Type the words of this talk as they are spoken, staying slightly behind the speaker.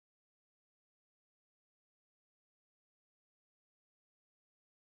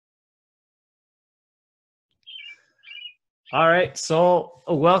All right, so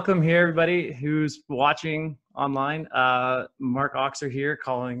welcome here, everybody who's watching online. Mark Oxer here,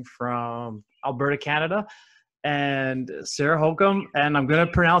 calling from Alberta, Canada, and Sarah Hokom, and I'm going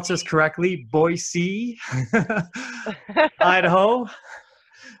to pronounce this correctly, Boise, Idaho.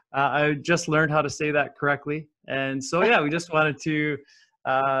 I just learned how to say that correctly, and so yeah, we just wanted to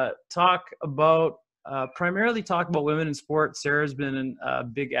talk about primarily talk about women in sport. Sarah's been a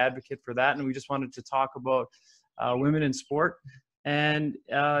big advocate for that, and we just wanted to talk about women in sport, and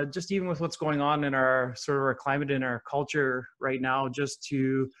just even with what's going on in our sort of our climate in our culture right now, just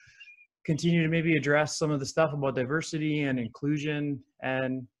to continue to maybe address some of the stuff about diversity and inclusion,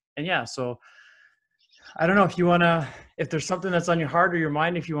 and yeah. So I don't know if you want to, if there's something that's on your heart or your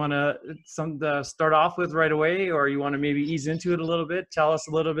mind, if you want to start off with right away, or you want to maybe ease into it a little bit. Tell us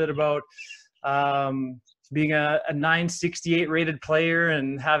a little bit about being a 968 rated player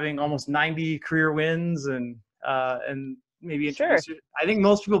and having almost 90 career wins, and maybe Sure. introduce you. I think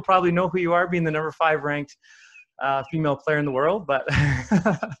most people probably know who you are, being the number 5 ranked female player in the world, but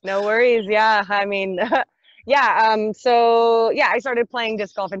No worries. Yeah. I mean, yeah. So I started playing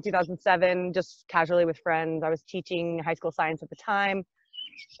disc golf in 2007, just casually with friends. I was teaching high school science at the time,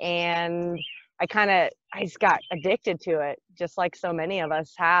 and I just got addicted to it, just like so many of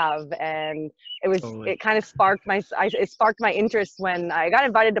us have. And totally. it kind of it sparked my interest when I got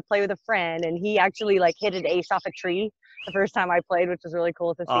invited to play with a friend, and he actually like hit an ace off a tree the first time I played, which was really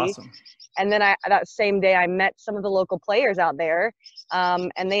cool to see. Awesome. And then that same day I met some of the local players out there,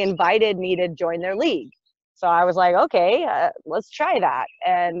 and they invited me to join their league. So I was like, okay, let's try that.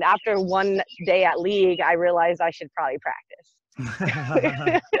 And after one day at league, I realized I should probably practice.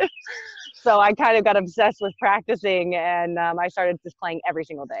 So I kind of got obsessed with practicing, and I started just playing every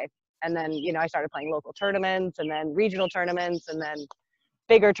single day. And then, I started playing local tournaments, and then regional tournaments, and then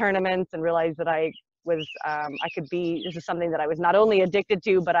bigger tournaments, and realized that this is something that I was not only addicted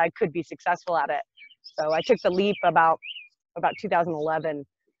to, but I could be successful at it. So I took the leap about 2011,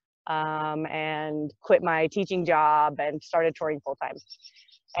 and quit my teaching job and started touring full time.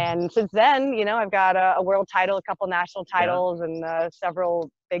 And since then, I've got a world title, a couple national Yeah, titles, and several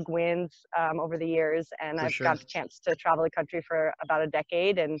big wins over the years. And for I've sure. got the chance to travel the country for about a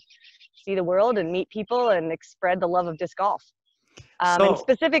decade and see the world and meet people and spread the love of disc golf. And So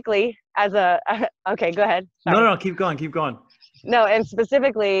specifically okay, go ahead. no, Sorry. no, no, keep going, keep going. No, and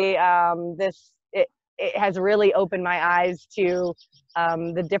specifically, it has really opened my eyes to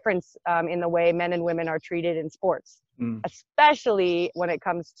the difference in the way men and women are treated in sports, Mm, especially when it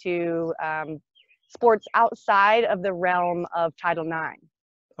comes to sports outside of the realm of Title IX,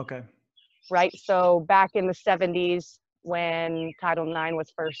 okay. right? So back in the 70s, when Title IX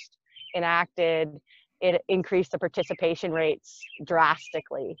was first enacted, it increased the participation rates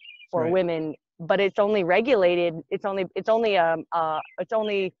drastically for Right. women, but it's only regulated. It only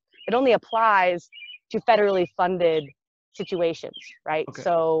applies to federally funded situations, right? Okay.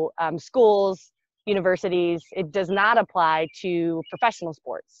 So schools, universities, it does not apply to professional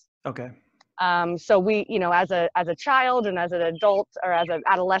sports. Okay. So we, as a child and as an adult or as an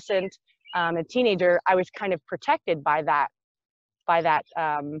adolescent, a teenager, I was kind of protected by that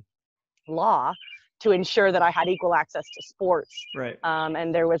law to ensure that I had equal access to sports. Right.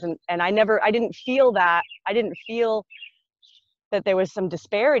 And there wasn't, and I didn't feel that there was some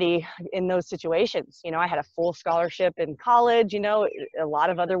disparity in those situations. I had a full scholarship in college, a lot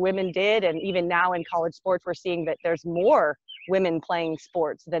of other women did. And even now in college sports, we're seeing that there's more women playing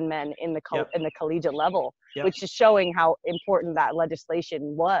sports than men in the Yep. in the collegiate level, Yep. which is showing how important that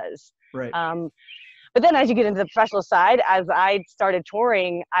legislation was. Right. But then as you get into the professional side, as I started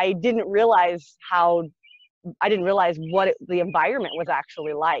touring, I didn't realize what the environment was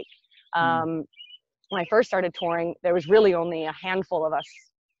actually like. Mm, When I first started touring, there was really only a handful of us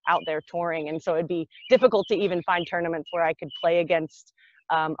out there touring. And so it'd be difficult to even find tournaments where I could play against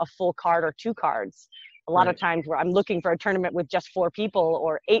a full card or 2 cards. A lot of right. times where I'm looking for a tournament with just 4 people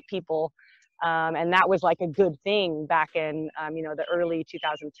or 8 people. And that was like a good thing back in, the early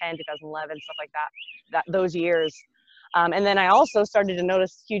 2010, 2011, stuff like those years. And then I also started to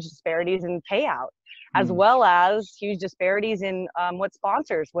notice huge disparities in payout, as Mm, well as huge disparities in what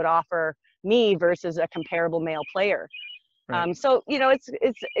sponsors would offer me versus a comparable male player. right. So it's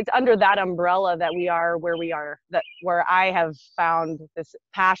under that umbrella that we are where we are, that where I have found this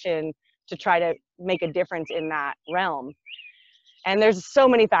passion to try to make a difference in that realm. And there's so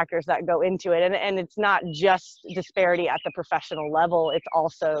many factors that go into it, and it's not just disparity at the professional level. It's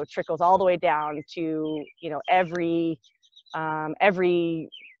also trickles all the way down to every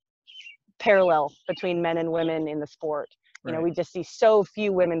parallel between men and women in the sport. Right. We just see so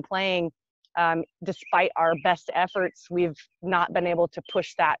few women playing despite our best efforts, we've not been able to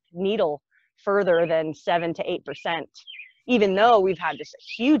push that needle further than 7 to 8%. Even though we've had this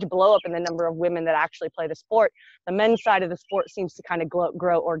huge blow up in the number of women that actually play the sport, the men's side of the sport seems to kind of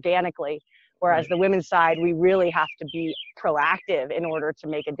grow organically. Whereas the women's side, we really have to be proactive in order to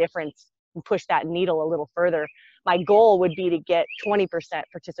make a difference and push that needle a little further. My goal would be to get 20%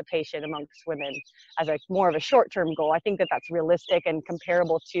 participation amongst women as a more of a short-term goal. I think that that's realistic and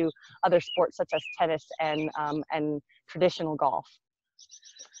comparable to other sports such as tennis and traditional golf.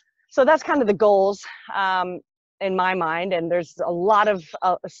 So that's kind of the goals in my mind. And there's a lot of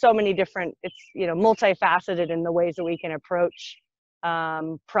so many different, it's, you know, multifaceted in the ways that we can approach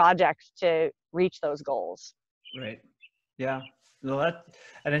projects to reach those goals. Right. Yeah. No,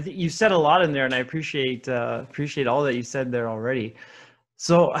 and I think you said a lot in there, and I appreciate all that you said there already.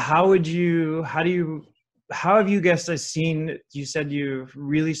 So how have you guys seen, you said you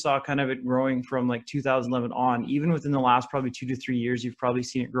really saw kind of it growing from like 2011 on, even within the last probably 2 to 3 years, you've probably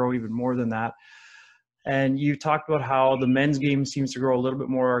seen it grow even more than that. And you talked about how the men's game seems to grow a little bit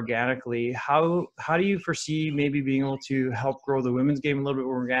more organically. How do you foresee maybe being able to help grow the women's game a little bit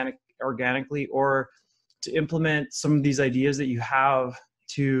more organically, or to implement some of these ideas that you have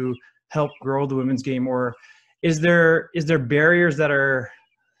to help grow the women's game? Or is there barriers that are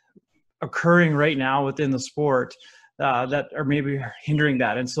occurring right now within the sport that are maybe hindering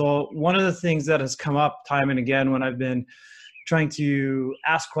that? And so one of the things that has come up time and again when I've been trying to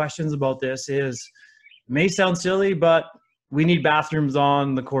ask questions about this is, may sound silly, but we need bathrooms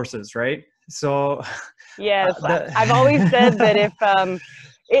on the courses, right? So yes, I've always said that if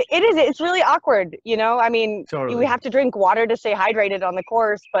it's really awkward, you know, I mean, totally. We have to drink water to stay hydrated on the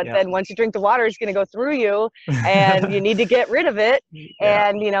course, but then once you drink the water, it's going to go through you and you need to get rid of it.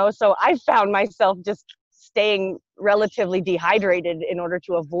 And, you know, so I found myself just staying relatively dehydrated in order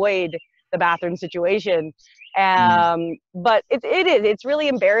to avoid the bathroom situation. But it's really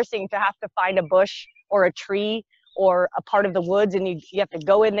embarrassing to have to find a bush or a tree or a part of the woods, and you have to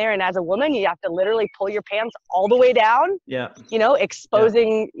go in there, and as a woman you have to literally pull your pants all the way down, you know,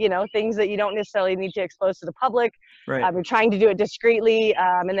 exposing you know, things that you don't necessarily need to expose to the public. We're trying to do it discreetly,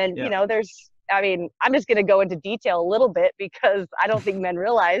 and then you know, I mean, I'm just going to go into detail a little bit because I don't think men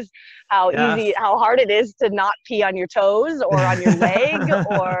realize how how hard it is to not pee on your toes or on your leg,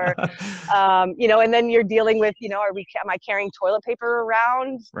 or, you know, and then you're dealing with, you know, am I carrying toilet paper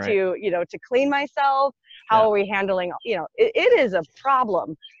around to, you know, to clean myself? How are we handling, you know, it is a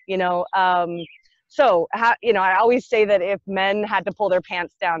problem, you know. So, you know, I always say that if men had to pull their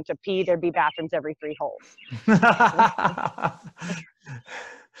pants down to pee, there'd be bathrooms every 3 holes.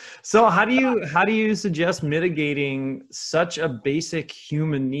 So how do you suggest mitigating such a basic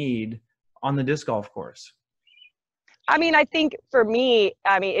human need on the disc golf course? I mean, I think for me,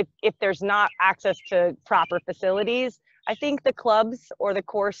 I mean, if there's not access to proper facilities, I think the clubs or the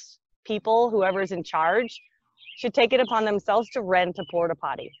course people, whoever's in charge, should take it upon themselves to rent a porta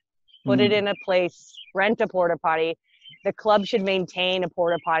potty, put it in a place, rent a porta potty. The club should maintain a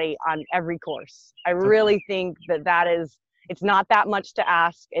porta potty on every course. I really think that is, it's not that much to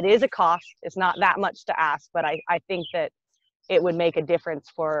ask. It is a cost. It's not that much to ask, but I think that it would make a difference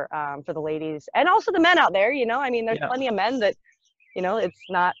for the ladies and also the men out there. You know, I mean, there's plenty of men that, you know, it's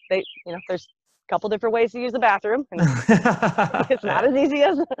not, you know, there's a couple different ways to use the bathroom. And it's not as easy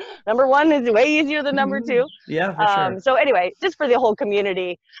as number one is way easier than number two. Yeah, for sure. So anyway, just for the whole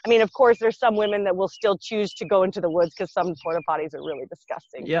community. I mean, of course, there's some women that will still choose to go into the woods because some porta potties are really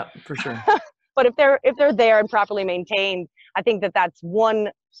disgusting. Yeah, for sure. But if they're there and properly maintained, I think that that's one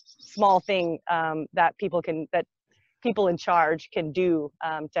small thing that people in charge can do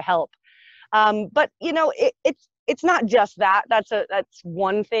to help. But you know, it's not just that. That's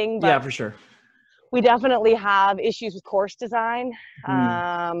one thing. But yeah, for sure. We definitely have issues with course design.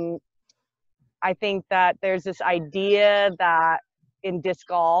 I think that there's this idea that in disc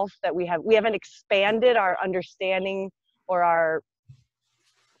golf that we haven't expanded our understanding or our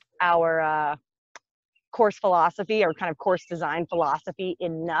course philosophy or kind of course design philosophy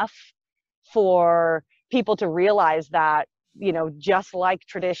enough for people to realize that, you know, just like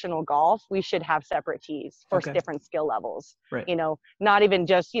traditional golf, we should have separate tees for different skill levels. You know, not even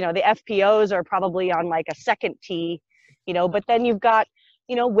just, you know, the FPOs are probably on like a second tee, you know, but then you've got,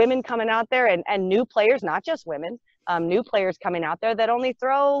 you know, women coming out there and new players, not just women, new players coming out there that only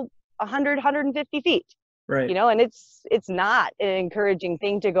throw 100, 150 feet. You know, and it's not an encouraging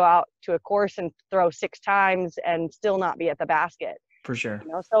thing to go out to a course and throw 6 times and still not be at the basket. For sure.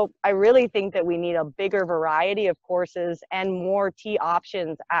 You know, so I really think that we need a bigger variety of courses and more tee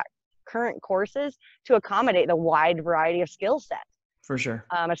options at current courses to accommodate the wide variety of skill set. For sure.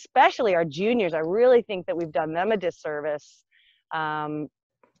 Especially our juniors. I really think that we've done them a disservice. You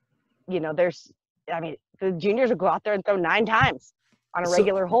know, the juniors will go out there and throw 9 times on a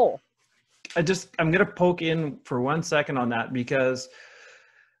regular hole. I'm going to poke in for 1 second on that, because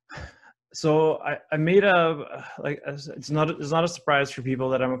so I made it's not a surprise for people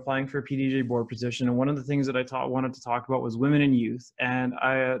that I'm applying for a PDJ board position. And one of the things that I wanted to talk about was women and youth. And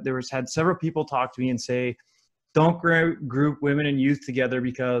had several people talk to me and say, don't group women and youth together,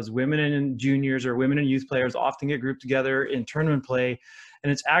 because women and juniors or women and youth players often get grouped together in tournament play.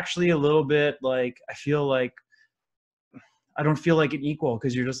 And it's actually a little bit like, I don't feel like an equal,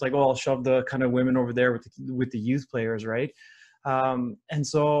 because you're just like, oh, I'll shove the kind of women over there with the youth players, right? And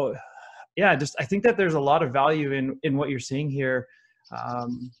so, yeah, I think that there's a lot of value in what you're seeing here,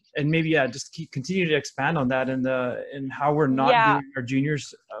 and maybe just continue to expand on that, and how we're not doing our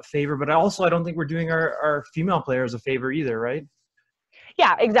juniors a favor, but I don't think we're doing our female players a favor either, right?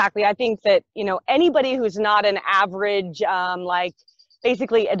 Yeah, exactly. I think that, you know, anybody who's not an average,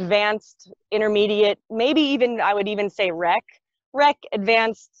 basically advanced, intermediate, maybe even, I would even say rec,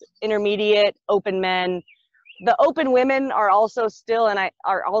 advanced, intermediate, open men. The open women are also still,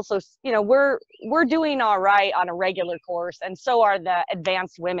 you know, we're doing all right on a regular course, and so are the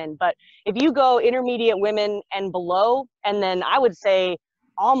advanced women. But if you go intermediate women and below, and then I would say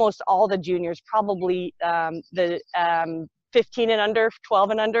almost all the juniors, probably the 15 and under, 12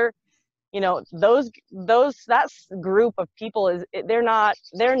 and under, you know, that's group of people they're not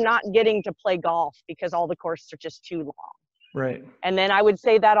getting to play golf because all the courses are just too long. Right. And then I would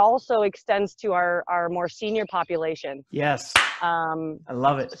say that also extends to our more senior population. Yes. I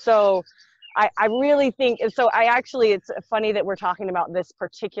love it. So I really think, so it's funny that we're talking about this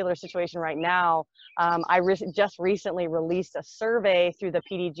particular situation right now. Just recently released a survey through the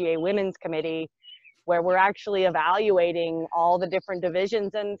PDGA Women's Committee, where we're actually evaluating all the different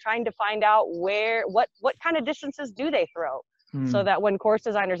divisions and trying to find out what kind of distances do they throw, so that when course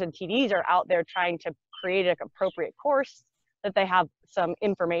designers and TDs are out there trying to create an appropriate course, that they have some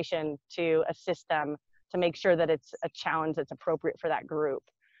information to assist them to make sure that it's a challenge that's appropriate for that group.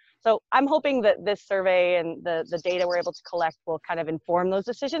 So I'm hoping that this survey and the data we're able to collect will kind of inform those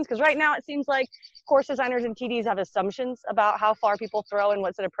decisions, because right now it seems like course designers and TDs have assumptions about how far people throw and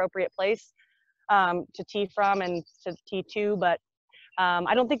what's an appropriate place to tee from and to tee to, but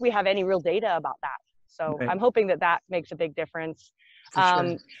I don't think we have any real data about that. So I'm hoping that makes a big difference.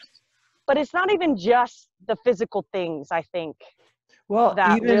 Sure. But it's not even just the physical things, I think. Well,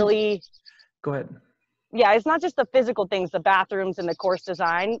 really. Go ahead. Yeah, it's not just the physical things, the bathrooms and the course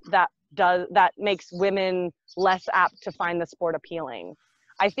design that makes women less apt to find the sport appealing.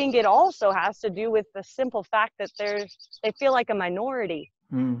 I think it also has to do with the simple fact that they feel like a minority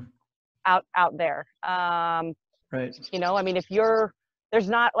out there. Right. You know, I mean, if you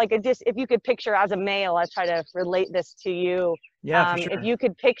could picture as a male, I try to relate this to you. Yeah, for sure. If you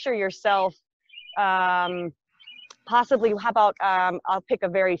could picture yourself, possibly, how about, I'll pick a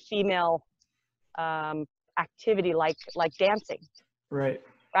very female activity like dancing. Right.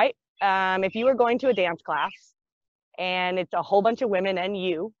 Right. If you were going to a dance class and it's a whole bunch of women and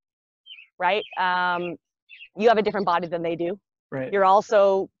you, right, you have a different body than they do. Right. You're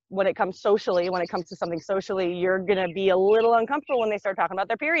also, when it comes to something socially, you're going to be a little uncomfortable when they start talking about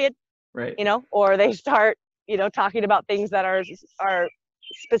their period. Right. You know, or they start, you know, talking about things that are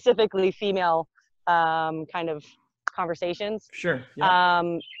specifically female kind of conversations. Sure.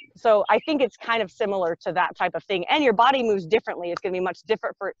 Yeah. So I think it's kind of similar to that type of thing, and your body moves differently. It's going to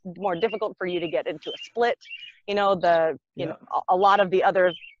be more difficult for you to get into a split. You know, a lot of the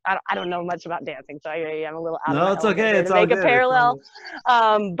other, I don't know much about dancing, so I'm a little out of my it's okay. It's to all make good. a parallel.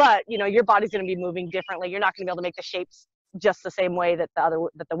 But you know, your body's going to be moving differently. You're not going to be able to make the shapes just the same way that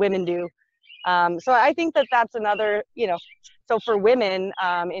the women do. So I think that's another, you know, so for women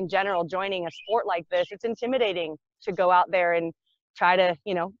in general, joining a sport like this, it's intimidating to go out there and try to,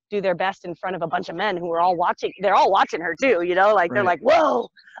 you know, do their best in front of a bunch of men who are all watching. They're all watching her too, you know, like, They're like, whoa,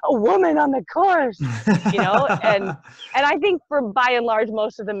 a woman on the course, you know, and I think by and large,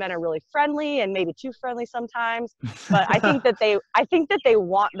 most of the men are really friendly and maybe too friendly sometimes, but I think that they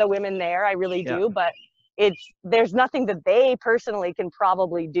want the women there. I really do, but there's nothing that they personally can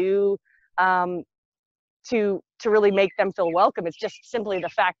probably do to really make them feel welcome. It's just simply the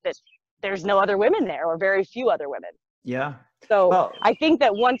fact that there's no other women there, or very few other women. Yeah. So I think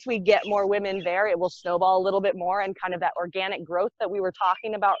that once we get more women there, it will snowball a little bit more, and kind of that organic growth that we were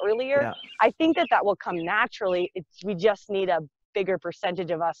talking about earlier. Yeah. I think that will come naturally. We just need a bigger percentage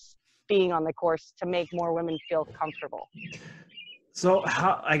of us being on the course to make more women feel comfortable. So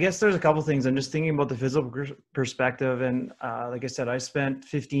I guess there's a couple things. I'm just thinking about the physical perspective. And like I said, I spent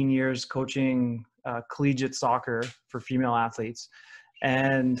 15 years coaching collegiate soccer for female athletes.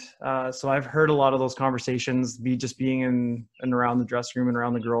 And so I've heard a lot of those conversations, being in and around the dressing room and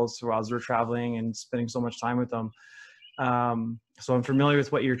around the girls as we're traveling and spending so much time with them. So I'm familiar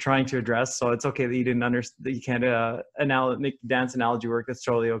with what you're trying to address. So it's okay that you didn't understand, that you can't make the dance analogy work. That's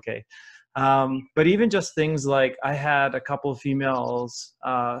totally okay. But even just things like, I had a couple of females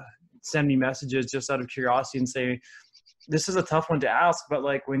send me messages just out of curiosity and say, this is a tough one to ask, but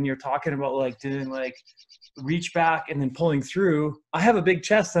like when you're talking about like doing like reach back and then pulling through, I have a big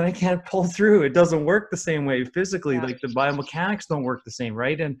chest and I can't pull through. It doesn't work the same way physically. Yeah. Like the biomechanics don't work the same,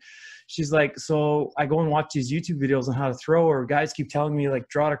 right? And she's like, so I go and watch these YouTube videos on how to throw, or guys keep telling me like,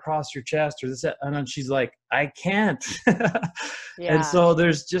 draw it across your chest or this, and then she's like, I can't. Yeah. And so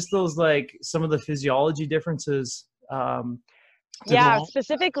there's just those, like some of the physiology differences. Yeah,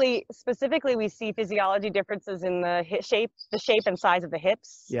 specifically we see physiology differences in the shape and size of the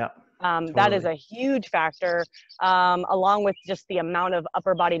hips. Yeah. That is a huge factor, along with just the amount of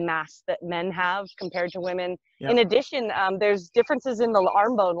upper body mass that men have compared to women. Yep. In addition, there's differences in the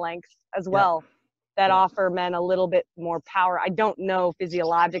arm bone length as well, that offer men a little bit more power. I don't know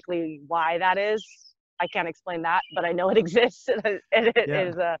physiologically why that is. I can't explain that, but I know it exists.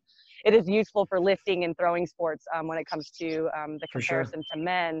 It is useful for lifting and throwing sports when it comes to the comparison to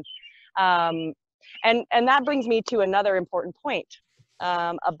men. And that brings me to another important point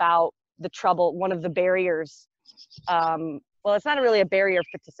about the trouble. One of the barriers, well, it's not really a barrier of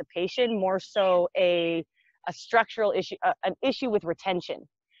participation, more so a structural issue, an issue with retention,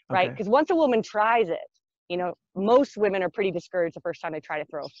 right? Because once a woman tries it, you know, most women are pretty discouraged the first time they try to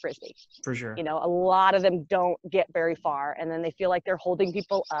throw a frisbee. For sure. You know, a lot of them don't get very far, and then they feel like they're holding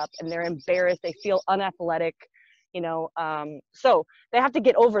people up and they're embarrassed. They feel unathletic, you know, so they have to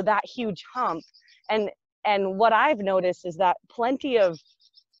get over that huge hump. And what I've noticed is that plenty of,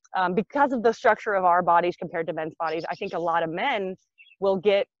 because of the structure of our bodies compared to men's bodies, I think a lot of men will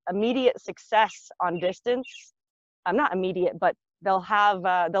get immediate success on distance. Not immediate, but they'll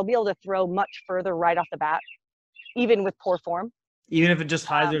be able to throw much further right off the bat, even with poor form. Even if it just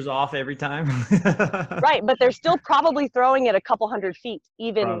hyzers off every time. Right, but they're still probably throwing it a couple 100 feet,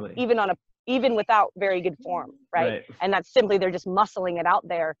 even without very good form, right? And that's simply, they're just muscling it out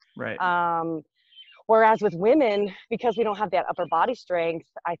there. Right. Whereas with women, because we don't have that upper body strength,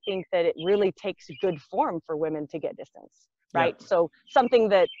 I think that it really takes good form for women to get distance, right? Yep. So something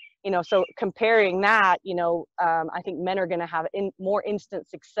that, you know, so comparing that, you know, I think men are going to have more instant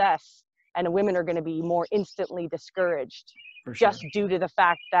success, and women are going to be more instantly discouraged, just due to the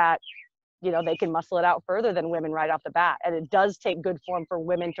fact that, you know, they can muscle it out further than women right off the bat. And it does take good form for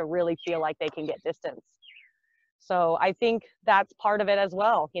women to really feel like they can get distance. So I think that's part of it as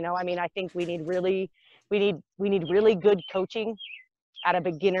well. You know, I mean, I think we need really good coaching at a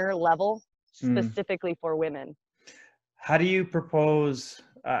beginner level, specifically for women. How do you propose,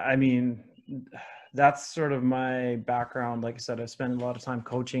 I mean, that's sort of my background. Like I said, I spent a lot of time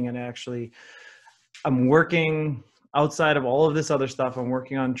coaching, and actually I'm working outside of all of this other stuff. I'm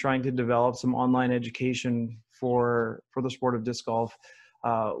working on trying to develop some online education for the sport of disc golf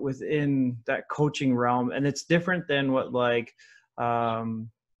within that coaching realm. And it's different than what like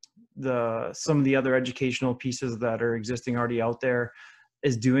some of the other educational pieces that are existing already out there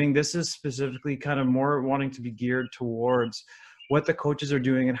is doing. This is specifically kind of more wanting to be geared towards what the coaches are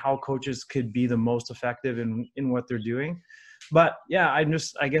doing and how coaches could be the most effective in what they're doing. But yeah, I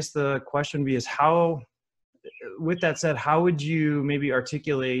guess the question is with that said, how would you maybe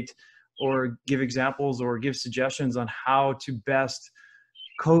articulate or give examples or give suggestions on how to best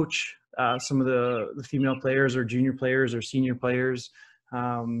coach some of the female players or junior players or senior players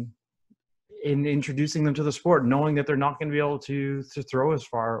in introducing them to the sport, knowing that they're not going to be able to throw as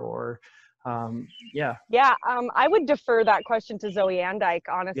far, or I would defer that question to Zoe Andike,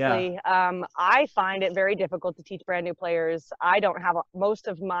 honestly. I find it very difficult to teach brand new players. I don't have most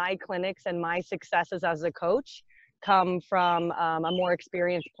of my clinics and my successes as a coach come from a more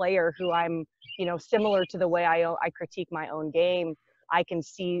experienced player who I'm, you know, similar to the way I critique my own game. I can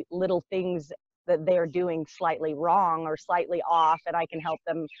see little things that they're doing slightly wrong or slightly off, and I can help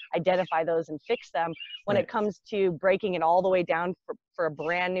them identify those and fix them. When it comes to breaking it all the way down for a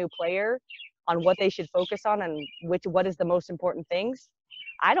brand new player on what they should focus on and what is the most important things,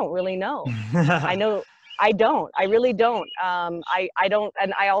 I don't really know. I really don't. I don't,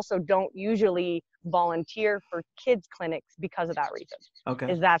 and I also don't usually volunteer for kids clinics because of that reason. Okay.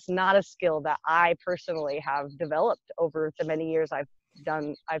 Is that's not a skill that I personally have developed over the many years I've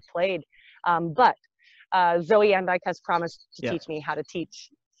played. But Zoe Andike has promised to Yeah. teach me how to teach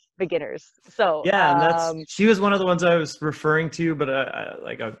beginners. So Yeah, and she was one of the ones I was referring to, but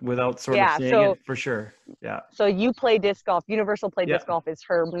without sort of yeah, saying so it for sure. Yeah. so you play disc golf. Universal Play Yeah. Disc Golf is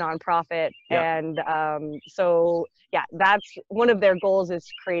her nonprofit, Yeah. and so yeah, that's one of their goals is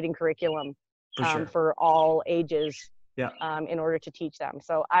creating curriculum For sure. for all ages. Yeah. In order to teach them.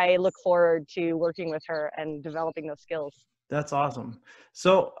 So I look forward to working with her and developing those skills. That's awesome.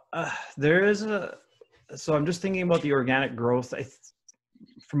 So so I'm just thinking about the organic growth.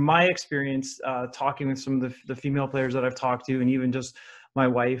 From my experience, talking with some of the female players that I've talked to, and even just my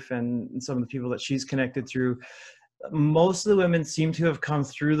wife and some of the people that she's connected through, most of the women seem to have come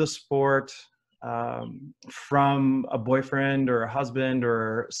through the sport from a boyfriend or a husband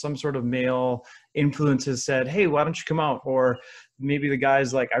or some sort of male influence has said, hey, why don't you come out? Or maybe the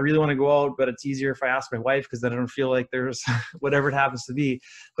guy's like, I really want to go out, but it's easier if I ask my wife because then I don't feel like there's whatever it happens to be.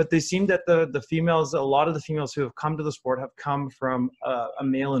 But they seem that the females, a lot of the females who have come to the sport have come from a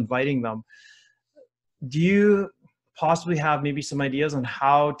male inviting them. Do you possibly have maybe some ideas on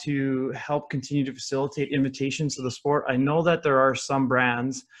how to help continue to facilitate invitations to the sport? I know that there are some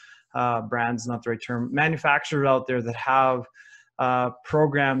brands not the right term, manufacturers out there that have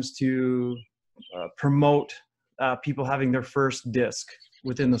programs to promote people having their first disc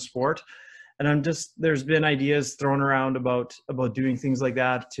within the sport. And there's been ideas thrown around about doing things like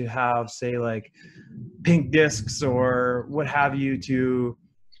that, to have, say, like pink discs or what have you, to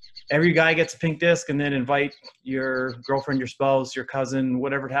every guy gets a pink disc, and then invite your girlfriend, your spouse, your cousin,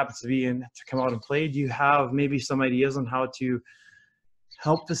 whatever it happens to be, and to come out and play. Do you have maybe some ideas on how to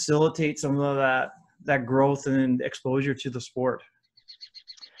help facilitate some of that growth and exposure to the sport?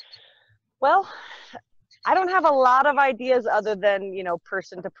 Well, I don't have a lot of ideas other than,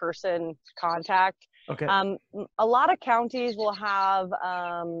 person to person contact. Okay. A lot of counties will have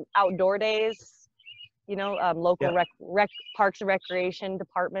outdoor days, local parks and recreation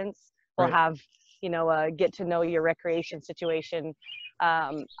departments will have, get to know your recreation situation.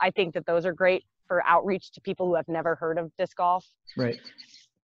 I think that those are great for outreach to people who have never heard of disc golf. Right.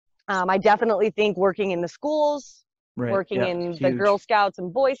 I definitely think working in the schools, working in the Girl Scouts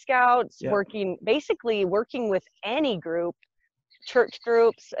and Boy Scouts, basically working with any group, church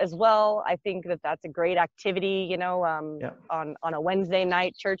groups as well. I think that that's a great activity, on a Wednesday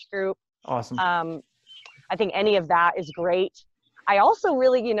night church group. Awesome. I think any of that is great. I also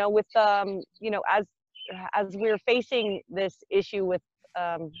really, with, as we're facing this issue with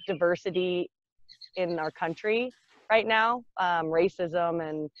diversity in our country right now, racism,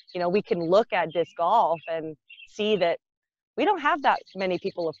 and, we can look at disc golf and see that we don't have that many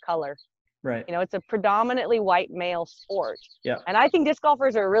people of color. Right. It's a predominantly white male sport. Yeah. And I think disc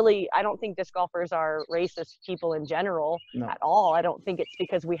golfers I don't think disc golfers are racist people in general at all. I don't think it's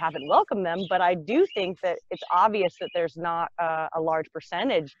because we haven't welcomed them, but I do think that it's obvious that there's not a large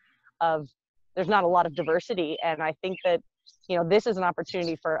percentage there's not a lot of diversity. And I think that, this is an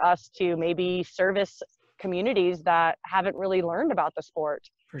opportunity for us to maybe service communities that haven't really learned about the sport.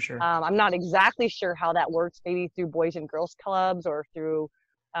 For sure. I'm not exactly sure how that works, maybe through Boys and Girls Clubs or through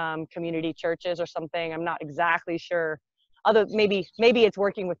community churches or something. I'm not exactly sure. Maybe it's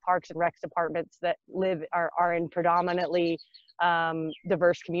working with parks and rec departments that are in predominantly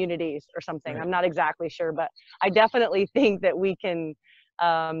diverse communities or something. Right. I'm not exactly sure, but I definitely think that we can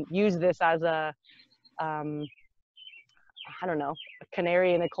use this as a a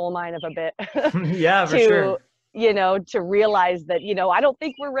canary in the coal mine of a bit. Yeah, for sure. To realize that, I don't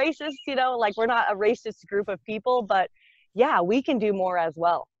think we're racist, like we're not a racist group of people, but yeah, we can do more as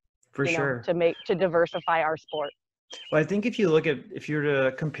well. For sure. To diversify our sport. Well, I think if you're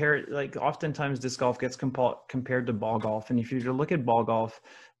to compare, like oftentimes disc golf gets compared to ball golf. And if you're to look at ball golf,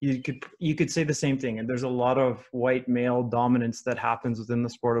 you could say the same thing. And there's a lot of white male dominance that happens within the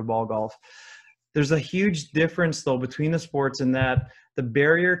sport of ball golf. There's a huge difference though between the sports in that the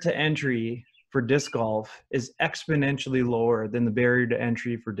barrier to entry for disc golf is exponentially lower than the barrier to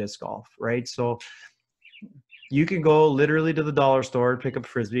entry for disc golf, right? So you can go literally to the dollar store, pick up a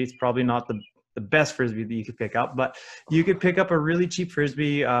Frisbee. It's probably not the best Frisbee that you could pick up, but you could pick up a really cheap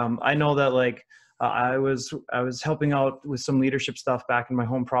Frisbee. I know that I was helping out with some leadership stuff back in my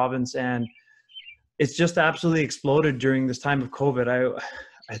home province, and it's just absolutely exploded during this time of COVID.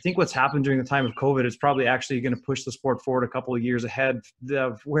 I think what's happened during the time of COVID is probably actually going to push the sport forward a couple of years ahead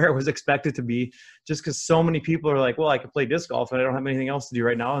of where it was expected to be, just because so many people are like, well, I could play disc golf and I don't have anything else to do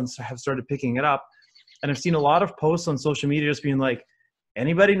right now, and so have started picking it up. And I've seen a lot of posts on social media just being like,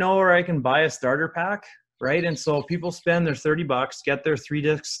 anybody know where I can buy a starter pack, right? And so people spend their $30, get their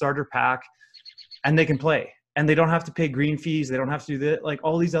 3-disc starter pack, and they can play. And they don't have to pay green fees. They don't have to do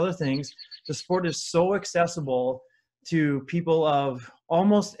all these other things. the sport is so accessible to people of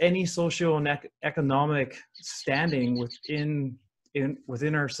almost any social and economic standing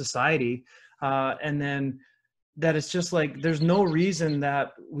within our society. And then that it's just like, there's no reason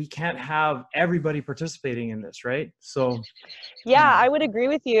that we can't have everybody participating in this, right? So yeah, I would agree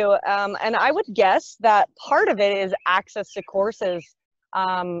with you. And I would guess that part of it is access to courses.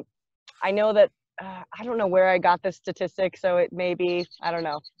 I know that, I don't know where I got this statistic, so it may be, I don't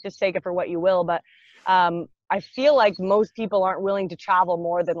know, just take it for what you will, but I feel like most people aren't willing to travel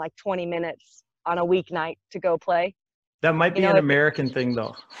more than like 20 minutes on a weeknight to go play. that might be an American thing,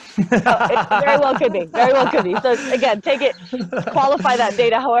 though. Oh, it very well could be. Very well could be. So again, take it, qualify that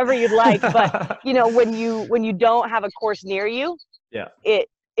data however you'd like. But you know, when you don't have a course near you, yeah, it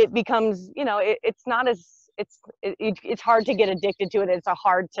becomes, you know, it's not as it's hard to get addicted to it. It's a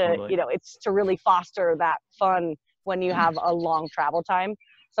hard to totally. You know, it's to really foster that fun when you have a long travel time.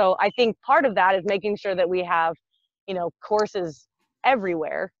 So I think part of that is making sure that we have, you know, courses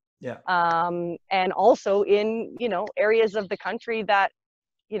everywhere. Yeah. And also in, you know, areas of the country that,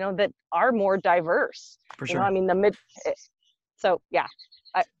 you know, that are more diverse. For You sure. know, I mean, so yeah,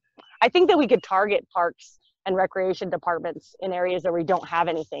 I think that we could target parks and recreation departments in areas where we don't have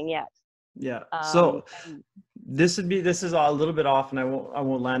anything yet. Yeah. So this is a little bit off, and I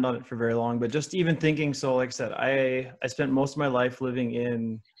won't land on it for very long, but just even thinking, so like I said, I spent most of my life living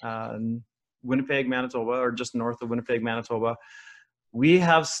in Winnipeg, Manitoba, or just north of Winnipeg, Manitoba. We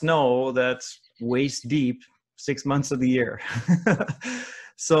have snow that's waist deep 6 months of the year.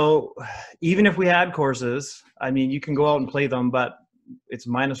 So even if we had courses, I mean, you can go out and play them, but it's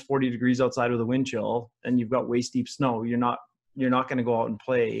minus 40 degrees outside with a wind chill and you've got waist deep snow. You're not going to go out and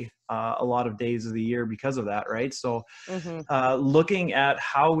play a lot of days of the year because of that, right? So looking at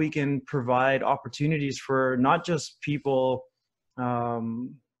how we can provide opportunities for not just people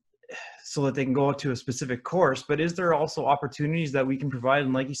so that they can go to a specific course, but is there also opportunities that we can provide?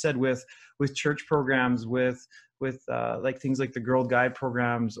 And like you said, with church programs, with like things like the Girl Guide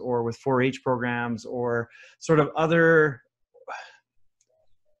programs, or with 4-H programs, or sort of other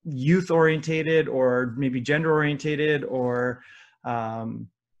youth orientated or maybe gender orientated or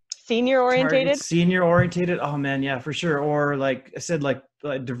senior orientated. Oh man, yeah, for sure. Or like I said, like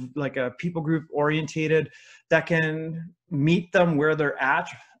a people group orientated that can meet them where they're at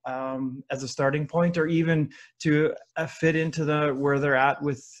as a starting point, or even to fit into where they're at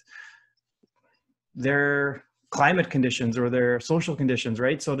with their climate conditions or their social conditions,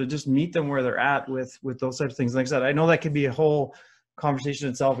 right? So to just meet them where they're at with those types of things. Like I said, I know that could be a whole conversation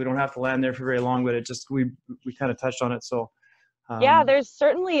itself. We don't have to land there for very long, but it just we kind of touched on it. So yeah, there's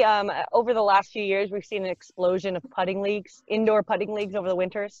certainly over the last few years we've seen an explosion of putting leagues, indoor putting leagues over the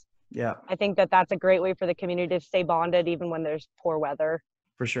winters. Yeah, I think that that's a great way for the community to stay bonded even when there's poor weather.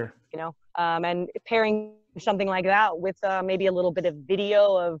 For sure. You know, and pairing something like that with maybe a little bit of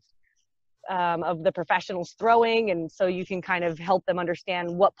video of the professionals throwing, and so you can kind of help them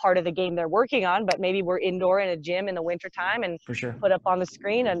understand what part of the game they're working on. But maybe we're indoor in a gym in the wintertime, and For sure. put up on the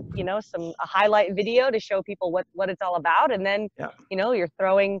screen and, you know, a highlight video to show people what it's all about. And then, you know, you're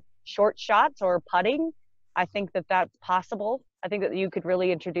throwing short shots or putting. I think that that's possible. I think that you could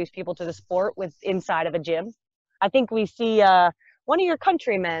really introduce people to the sport with inside of a gym. I think we see one of your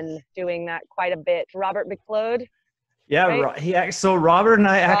countrymen doing that quite a bit, Robert McLeod. Yeah, right? So Robert and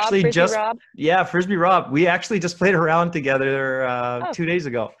I Frisbee Rob. We actually just played around together 2 days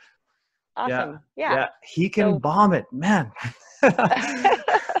ago. Awesome. Yeah. He can bomb it, man.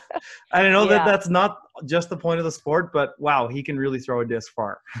 I know that's not just the point of the sport, but wow, he can really throw a disc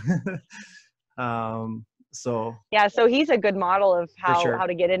far. So he's a good model of how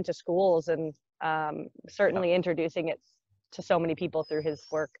to get into schools, and certainly introducing it to so many people through his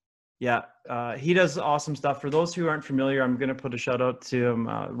work. Yeah, he does awesome stuff. For those who aren't familiar, I'm going to put a shout out to him.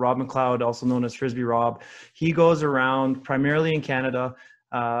 Rob McLeod, also known as Frisbee Rob. He goes around primarily in Canada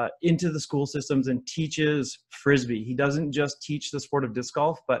into the school systems and teaches Frisbee. He doesn't just teach the sport of disc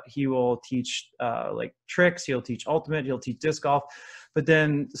golf, but he will teach like tricks. He'll teach ultimate. He'll teach disc golf. But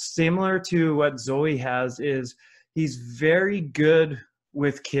then similar to what Zoe has is he's very good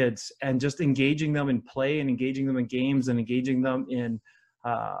with kids and just engaging them in play and engaging them in games and engaging them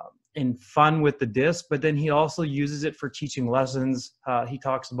in fun with the disc, but then he also uses it for teaching lessons. He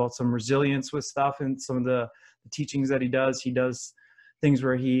talks about some resilience with stuff and some of the teachings that he does. He does things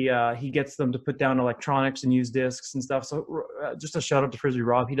where he gets them to put down electronics and use discs and stuff. So just a shout out to Frisbee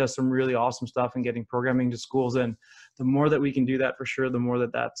Rob. He does some really awesome stuff in getting programming to schools. And the more that we can do that, for sure, the more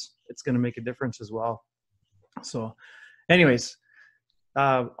it's going to make a difference as well. So anyways,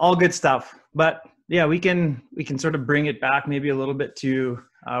 all good stuff, but yeah, we can sort of bring it back maybe a little bit to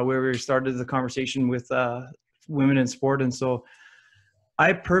where we started the conversation with women in sport. And so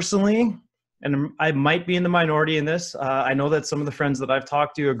I personally, and I might be in the minority in this, I know that some of the friends that I've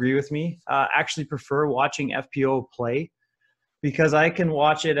talked to agree with me, actually prefer watching FPO play, because I can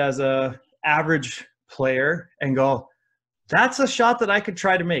watch it as a average player and go, that's a shot that I could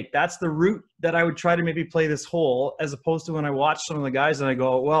try to make. That's the route that I would try to maybe play this hole, as opposed to when I watch some of the guys and I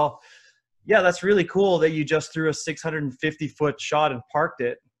go, well, yeah, that's really cool that you just threw a 650-foot shot and parked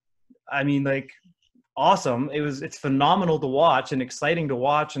it. I mean, like, awesome. It's phenomenal to watch and exciting to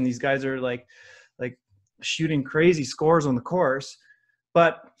watch. And these guys are like shooting crazy scores on the course.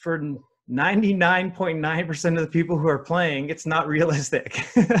 But for 99.9% of the people who are playing, it's not realistic.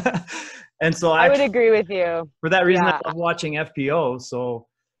 And so I would agree with you. For that reason, Yeah. I love watching FPO. So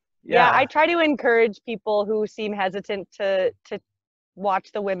yeah, I try to encourage people who seem hesitant to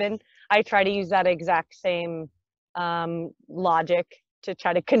watch the women. I try to use that exact same logic to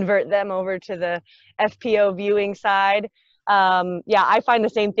try to convert them over to the FPO viewing side. Yeah, I find the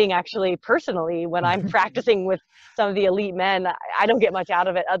same thing actually personally when I'm practicing with some of the elite men. I don't get much out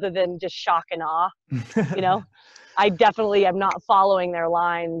of it other than just shock and awe. You know, I definitely am not following their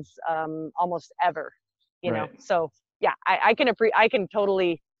lines almost ever. You know, so yeah, I can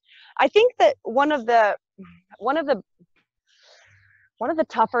totally. I think that one of the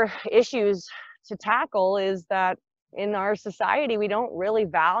tougher issues to tackle is that in our society we don't really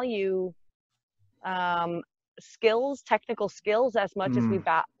value technical skills as much as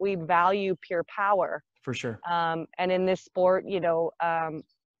we value pure power. For sure. And in this sport, you know,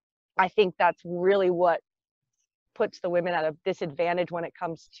 I think that's really what puts the women at a disadvantage when it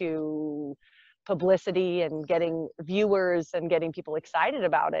comes to publicity and getting viewers and getting people excited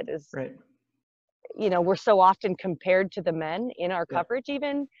about it. Is you know, we're so often compared to the men in our coverage.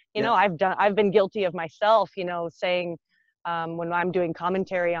 Even, you know, I've been guilty of myself, you know, saying when I'm doing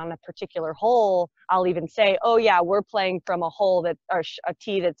commentary on a particular hole, I'll even say, oh yeah, we're playing from a hole or a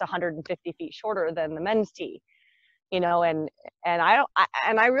tee that's 150 feet shorter than the men's tee, you know, and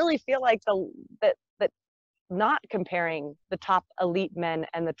I really feel like that not comparing the top elite men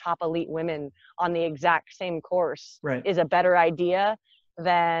and the top elite women on the exact same course is a better idea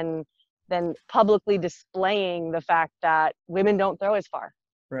than publicly displaying the fact that women don't throw as far.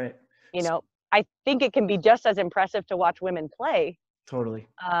 You know, I think it can be just as impressive to watch women play. Totally.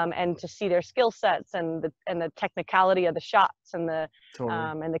 And to see their skill sets and the technicality of the shots and the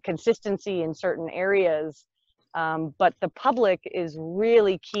consistency in certain areas. But the public is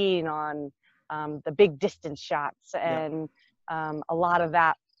really keen on the big distance shots and a lot of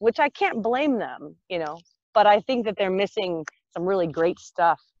that, which I can't blame them, you know, but I think that they're missing some really great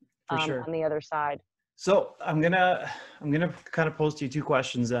stuff on the other side. So I'm gonna kind of pose to you two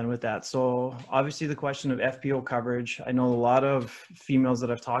questions then with that. So obviously the question of FPO coverage. I know a lot of females that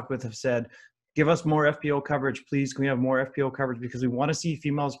I've talked with have said, give us more FPO coverage, please. Can we have more FPO coverage? Because we want to see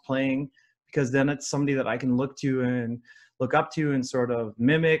females playing, because then it's somebody that I can look to and look up to and sort of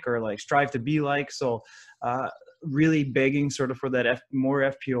mimic or like strive to be like. So really begging sort of for that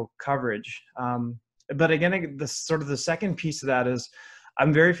more FPO coverage. But again, the second piece of that is,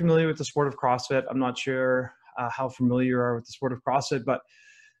 I'm very familiar with the sport of CrossFit. I'm not sure how familiar you are with the sport of CrossFit, but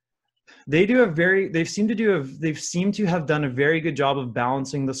they seem to have done a very good job of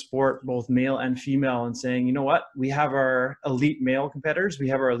balancing the sport, both male and female, and saying, you know what, we have our elite male competitors, we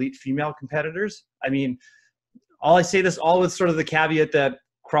have our elite female competitors. I mean, I say this all with sort of the caveat that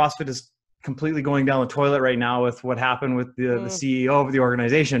CrossFit is completely going down the toilet right now with what happened with the CEO of the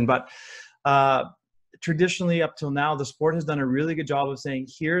organization. But traditionally up till now, the sport has done a really good job of saying,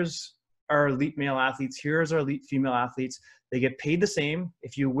 here's our elite male athletes, here's our elite female athletes. They get paid the same.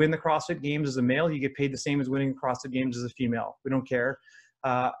 If you win the CrossFit Games as a male, you get paid the same as winning CrossFit Games as a female. We don't care.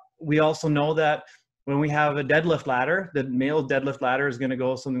 We also know that when we have a deadlift ladder, the male deadlift ladder is going to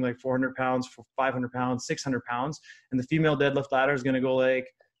go something like 400 pounds, 500 pounds, 600 pounds. And the female deadlift ladder is going to go like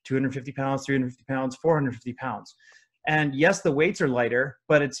 250 pounds, 350 pounds, 450 pounds. And yes, the weights are lighter,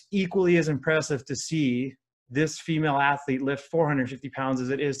 but it's equally as impressive to see this female athlete lift 450 pounds as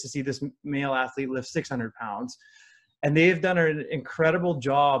it is to see this male athlete lift 600 pounds. And they've done an incredible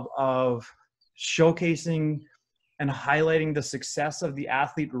job of showcasing and highlighting the success of the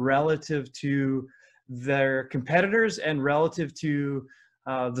athlete relative to their competitors and relative to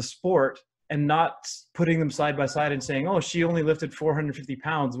the sport, and not putting them side by side and saying, oh, she only lifted 450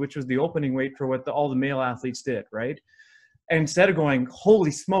 pounds, which was the opening weight for what all the male athletes did, right? And instead of going,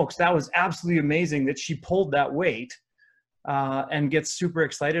 holy smokes, that was absolutely amazing that she pulled that weight, and get super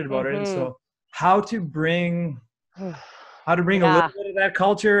excited about it. And so how to bring a little bit of that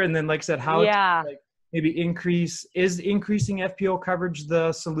culture, and then, like I said, how to maybe increasing FPO coverage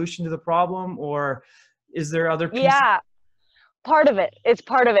the solution to the problem, or is there other pieces? Yeah, part of it. It's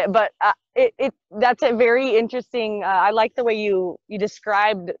part of it, but that's a very interesting. I like the way you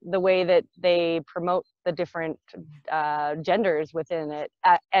described the way that they promote the different genders within it,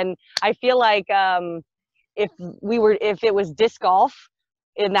 and I feel like if it was disc golf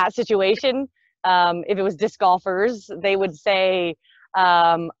in that situation, if it was disc golfers, they would say,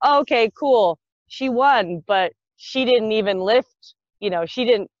 okay, cool, she won, but she didn't even lift, she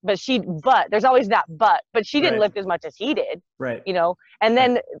didn't, but there's always that but she didn't lift as much as he did, right? And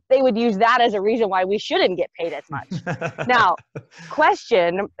then they would use that as a reason why we shouldn't get paid as much. Now,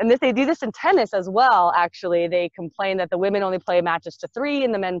 question, and they do this in tennis as well, actually. They complain that the women only play matches to 3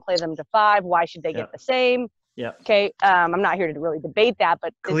 and the men play them to 5. Why should they get the same? Yeah. Okay. I'm not here to really debate that,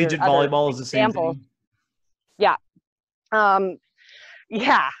 but collegiate volleyball is the same thing. Yeah.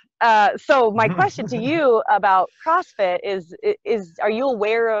 Yeah. So my question to you about CrossFit is, are you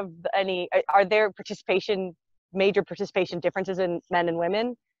aware of are there major participation differences in men and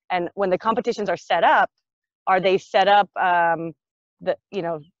women? And when the competitions are set up, are they set up, are the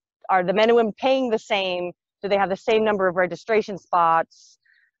men and women paying the same? Do they have the same number of registration spots?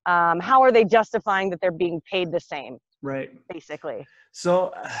 How are they justifying that they're being paid the same? Right. Basically.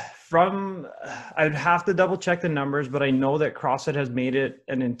 So I'd have to double check the numbers, but I know that CrossFit has made it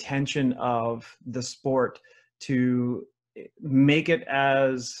an intention of the sport to make it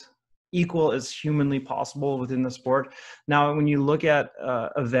as equal as humanly possible within the sport. Now, when you look at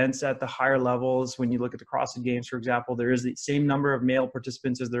events at the higher levels, when you look at the CrossFit Games, for example, there is the same number of male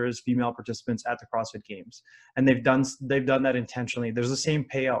participants as there is female participants at the CrossFit Games. And they've done that intentionally. There's the same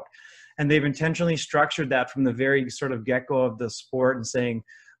payout. And they've intentionally structured that from the very sort of get-go of the sport and saying,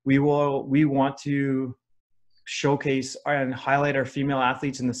 we want to showcase and highlight our female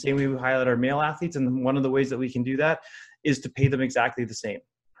athletes in the same way we highlight our male athletes. And one of the ways that we can do that is to pay them exactly the same.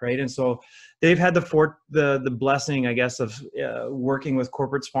 Right. And so they've had the blessing, I guess, of working with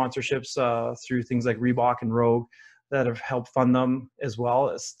corporate sponsorships through things like Reebok and Rogue that have helped fund them as well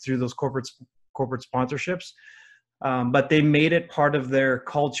as through those corporate sponsorships. But they made it part of their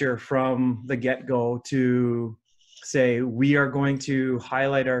culture from the get-go to say, we are going to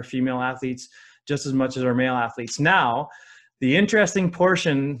highlight our female athletes just as much as our male athletes. Now, the interesting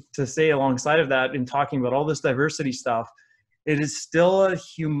portion to say alongside of that in talking about all this diversity stuff, it is still a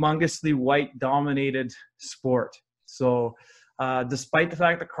humongously white-dominated sport. So despite the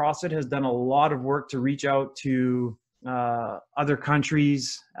fact that CrossFit has done a lot of work to reach out to other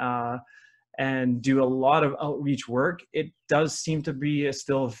countries and do a lot of outreach work, it does seem to be a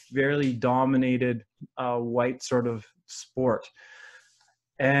still fairly dominated white sort of sport.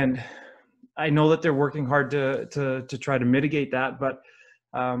 And I know that they're working hard to try to mitigate that, but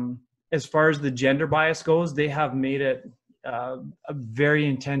as far as the gender bias goes, they have made it very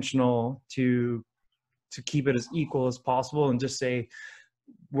intentional to keep it as equal as possible and just say,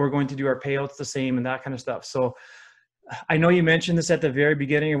 we're going to do our payouts the same and that kind of stuff. So I know you mentioned this at the very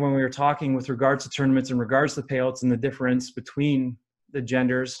beginning of when we were talking with regards to tournaments and regards to payouts and the difference between the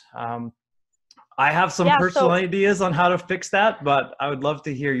genders. I have some personal ideas on how to fix that, but I would love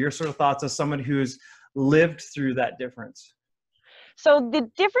to hear your sort of thoughts as someone who's lived through that difference. So the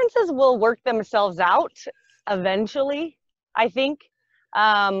differences will work themselves out eventually, I think.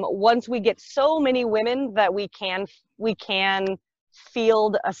 Once we get so many women that we can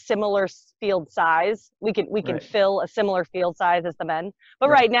field a similar field size, we can fill a similar field size as the men. But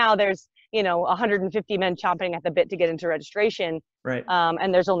right now there's 150 men chomping at the bit to get into registration,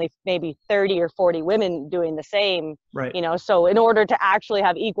 and there's only maybe 30 or 40 women doing the same, so in order to actually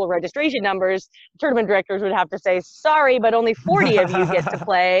have equal registration numbers, tournament directors would have to say, sorry, but only 40 of you get to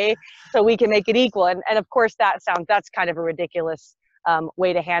play, so we can make it equal. And of course that's kind of a ridiculous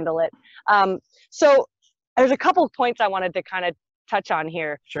way to handle it. So there's a couple of points I wanted to kind of touch on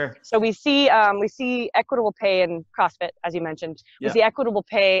here. Sure. So we see equitable pay in CrossFit, as you mentioned. We see equitable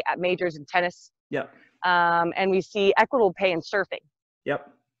pay at majors in tennis. Yep. And we see equitable pay in surfing. Yep.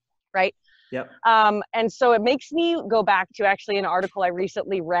 Right. Yep. And so it makes me go back to actually an article I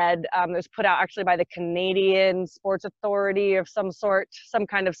recently read that was put out actually by the Canadian Sports Authority of some sort, some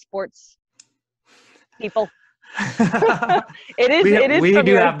kind of sports people. We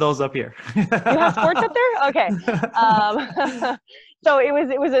do have those up here. You have sports up there? Okay. So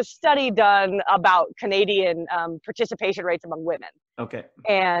it was a study done about Canadian participation rates among women. Okay.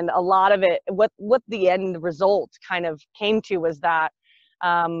 And a lot of it, what the end result kind of came to was that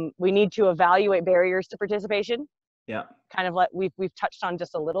we need to evaluate barriers to participation. Yeah. Kind of like we've touched on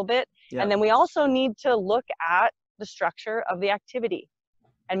just a little bit. Yeah. And then we also need to look at the structure of the activity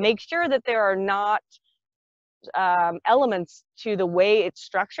and make sure that there are not elements to the way it's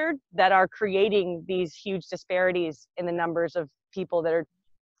structured that are creating these huge disparities in the numbers of people that are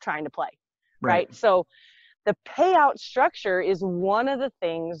trying to play, right? So the payout structure is one of the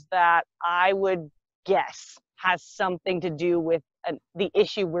things that I would guess has something to do with the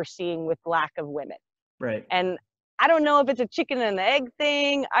issue we're seeing with lack of women. Right. And I don't know if it's a chicken and the egg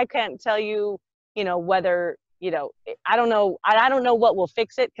thing. I can't tell you, whether, I don't know. I don't know what will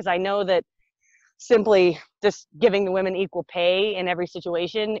fix it, because I know that simply just giving the women equal pay in every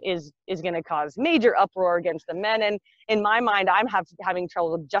situation is going to cause major uproar against the men. And in my mind, I'm having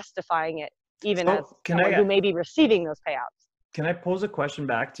trouble justifying it, even as someone who may be receiving those payouts. Can I pose a question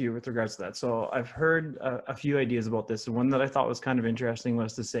back to you with regards to that? So I've heard a few ideas about this. And one that I thought was kind of interesting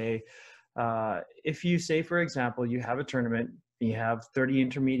was to say, if you say, for example, you have a tournament, you have 30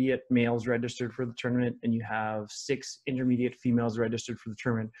 intermediate males registered for the tournament, and you have 6 intermediate females registered for the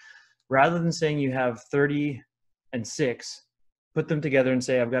tournament, rather than saying you have 30 and 6, put them together and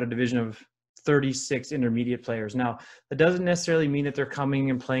say, I've got a division of 36 intermediate players. Now, that doesn't necessarily mean that they're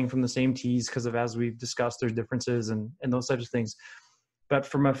coming and playing from the same tees, because of, as we've discussed, there's differences and those types of things. But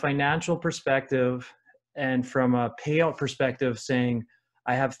from a financial perspective and from a payout perspective, saying,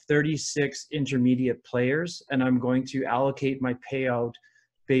 I have 36 intermediate players and I'm going to allocate my payout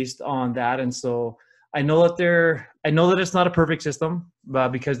based on that. And so I know that it's not a perfect system,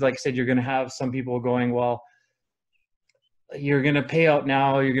 because like I said, you're going to have some people going, well, you're going to pay out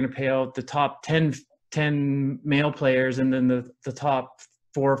the top 10 male players, and then the top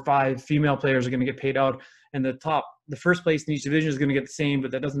 4 or 5 female players are going to get paid out, and the first place in each division is going to get the same,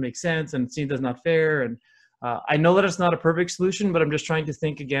 but that doesn't make sense, and it seems that's not fair. And I know that it's not a perfect solution, but I'm just trying to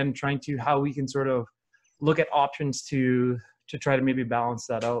think again, how we can sort of look at options to try to maybe balance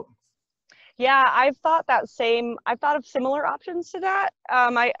that out. Yeah, I've thought of similar options to that.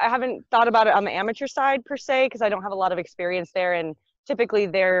 I haven't thought about it on the amateur side per se, because I don't have a lot of experience there, and typically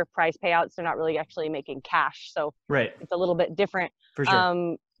their prize payouts, they're not really actually making cash. So right. It's a little bit different. For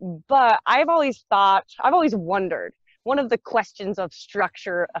sure. But I've always wondered, one of the questions of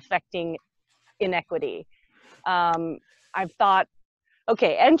structure affecting inequity. I've thought,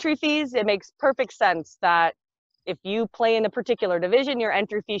 okay, entry fees, it makes perfect sense that if you play in a particular division, your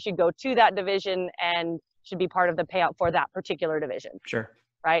entry fee should go to that division and should be part of the payout for that particular division. Sure.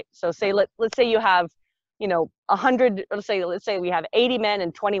 Right. So say, let's say you have, 100, let's say we have 80 men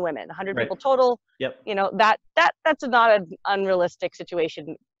and 20 women, 100 right. people total. Yep. That's not an unrealistic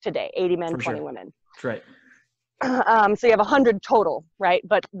situation today. 80 men, for 20 sure. women. That's right. So you have 100 total, right?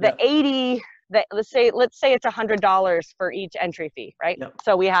 But the 80, let's say it's $100 for each entry fee, right? Yep.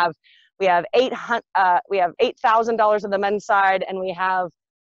 So we have $8,000 on the men's side, and we have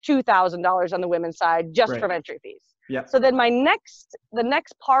 $2,000 on the women's side just from entry fees. Yeah. So then the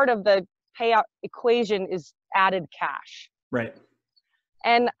next part of the payout equation is added cash. Right.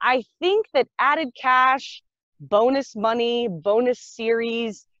 And I think that added cash, bonus money, bonus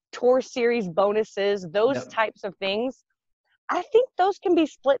series, tour series bonuses, those types of things, I think those can be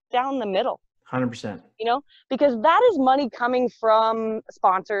split down the middle. 100%. Because that is money coming from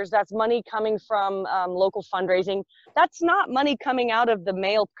sponsors. That's money coming from local fundraising. That's not money coming out of the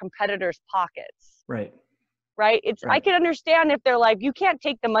male competitors' pockets. Right. Right. I can understand if they're like, you can't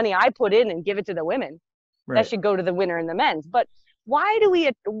take the money I put in and give it to the women. Right. That should go to the winner in the men's. But why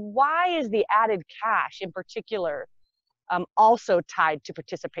is the added cash in particular also tied to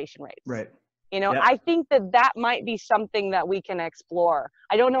participation rates? Right. I think that might be something that we can explore.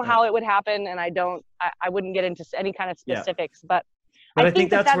 I don't know how it would happen, and I wouldn't get into any kind of specifics, but I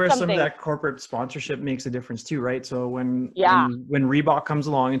think that's where some of that corporate sponsorship makes a difference too, right? So when Reebok comes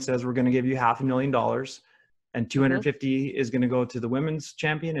along and says, we're going to give you $500,000 and 250 is going to go to the women's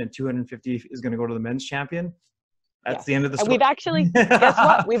champion and 250 is going to go to the men's champion, that's the end of the story. We've actually, guess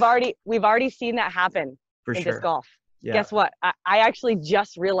what? We've already seen that happen in disc golf. Yeah. Guess what? I actually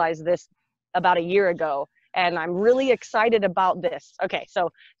just realized this about a year ago, and I'm really excited about this. Okay, so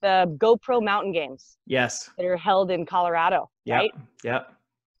the GoPro Mountain Games. Yes. That are held in Colorado, right? Yeah.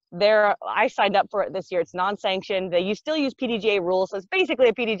 I signed up for it this year. It's non-sanctioned. You still use PDGA rules, so it's basically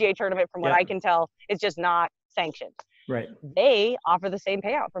a PDGA tournament from what I can tell. It's just not sanctioned. Right. They offer the same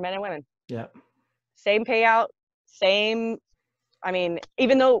payout for men and women. Yeah. Same payout, same. I mean,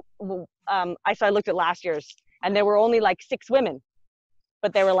 even though I looked at last year's, and there were only like 6 women,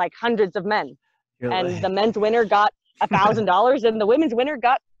 but there were like hundreds of men. The men's winner got $1,000 and the women's winner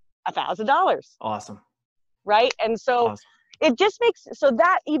got $1,000. Awesome. Right. And so it just makes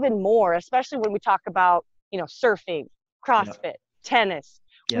that even more, especially when we talk about, surfing, CrossFit, tennis,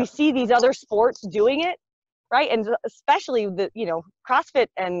 we see these other sports doing it. right? And especially CrossFit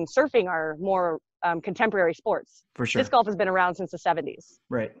and surfing are more contemporary sports. For sure. Disc golf has been around since the 70s.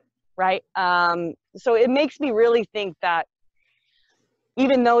 Right. Right. So it makes me really think that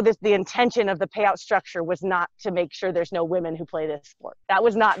even though the intention of the payout structure was not to make sure there's no women who play this sport, that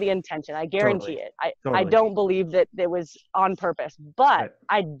was not the intention. I guarantee it. I don't believe that it was on purpose, but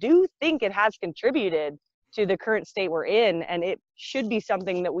I do think it has contributed to the current state we're in, and it should be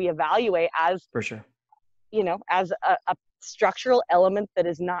something that we evaluate as, for sure, as a structural element that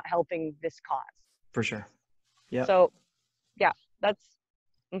is not helping this cause. For sure. Yeah. So, yeah, that's.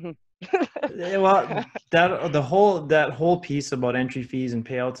 Mm-hmm. Well, that whole piece about entry fees and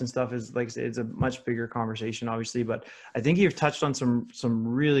payouts and stuff is, like I said, it's a much bigger conversation, obviously. But I think you've touched on some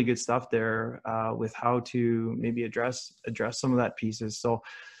really good stuff there with how to maybe address some of that pieces. So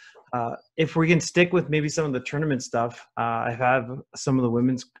if we can stick with maybe some of the tournament stuff, I have some of the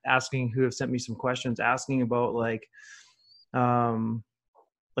women's who have sent me some questions asking about like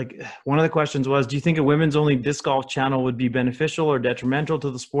one of the questions was, do you think a women's only disc golf channel would be beneficial or detrimental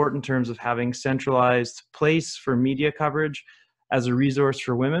to the sport in terms of having centralized place for media coverage as a resource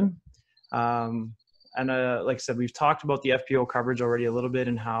for women? And like I said, we've talked about the FPO coverage already a little bit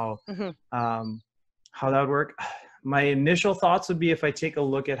and how that would work. My initial thoughts would be if I take a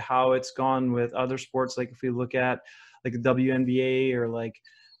look at how it's gone with other sports, like if we look at like the WNBA or like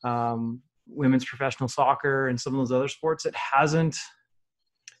women's professional soccer and some of those other sports, it hasn't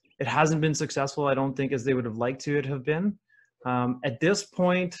been successful, I don't think, as they would have liked to have been. At this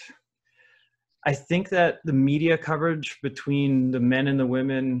point, I think that the media coverage between the men and the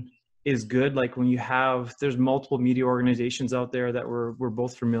women is good. Like when there's multiple media organizations out there that we're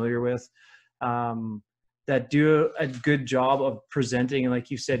both familiar with that do a good job of presenting. And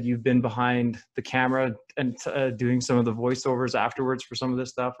like you said, you've been behind the camera and doing some of the voiceovers afterwards for some of this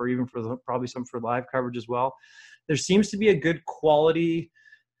stuff, or even probably some for live coverage as well. There seems to be a good quality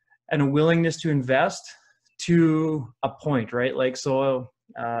and a willingness to invest to a point, right? Like, so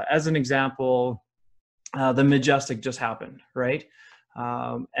as an example, the Majestic just happened, right?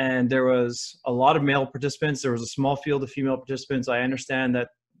 And there was a lot of male participants. There was a small field of female participants. I understand that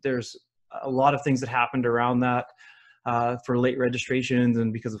there's a lot of things that happened around that for late registrations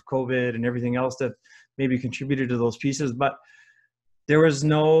and because of COVID and everything else that maybe contributed to those pieces. But there was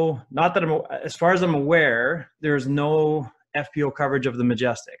as far as I'm aware, there was no FPO coverage of the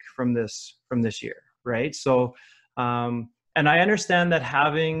Majestic from this year, right? So, and I understand that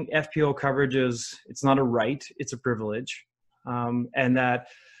having FPO coverage it's not a right, it's a privilege, and that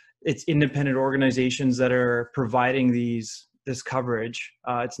it's independent organizations that are providing this coverage.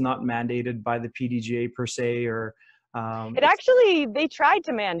 It's not mandated by the PDGA per se, or they tried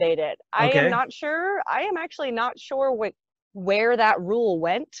to mandate it. Okay. I am actually not sure where that rule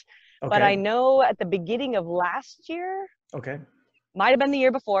went, but I know at the beginning of last year. Okay. Might have been the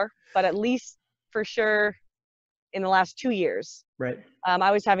year before, but at least for sure in the last 2 years. Right.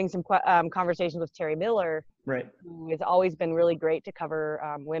 I was having some conversations with Terry Miller, right, who has always been really great to cover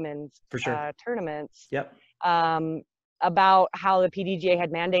women's for sure. Tournaments. Yep. About how the PDGA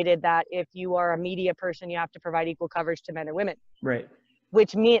had mandated that if you are a media person, you have to provide equal coverage to men and women. Right.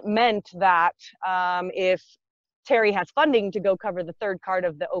 Which meant that if Terry has funding to go cover the third card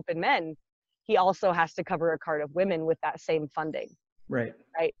of the Open Men, he also has to cover a card of women with that same funding. Right.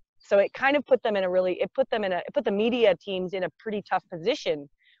 Right. So it kind of put the media teams in a pretty tough position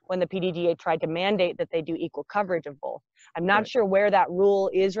when the PDGA tried to mandate that they do equal coverage of both. I'm not sure where that rule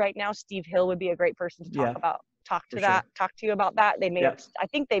is right now. Steve Hill would be a great person to talk to you about that. They may have, I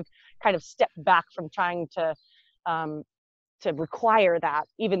think they've kind of stepped back from trying to require that,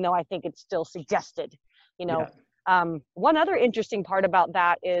 even though I think it's still suggested, One other interesting part about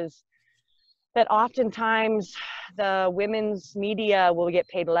that is that oftentimes the women's media will get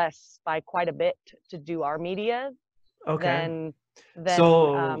paid less by quite a bit to do our media than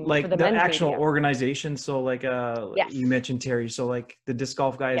like the actual media. Organization. So like you mentioned Terry. So like the disc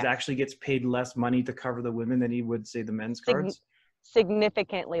golf guy actually gets paid less money to cover the women than he would say the men's cards.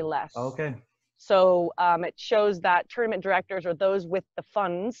 Significantly less. Okay. So it shows that tournament directors or those with the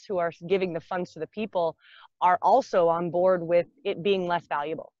funds who are giving the funds to the people are also on board with it being less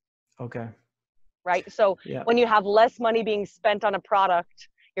valuable. Okay. Right. So when you have less money being spent on a product,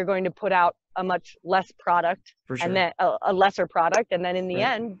 you're going to put out a much less product and then a lesser product. And then in the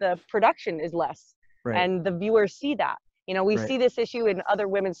end, the production is less and the viewers see that. We see this issue in other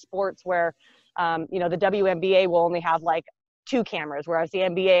women's sports where, the WNBA will only have like 2 cameras, whereas the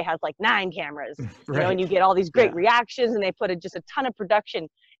NBA has like 9 cameras, and you get all these great reactions and they put just a ton of production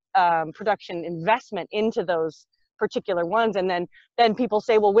investment into those particular ones. And then people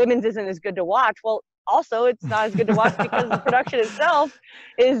say, well, women's isn't as good to watch. Well, also it's not as good to watch because the production itself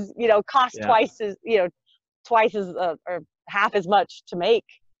is, cost Yeah, twice as or half as much to make,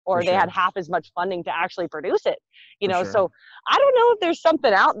 for or they had sure. half as much funding to actually produce it. For sure. So I don't know if there's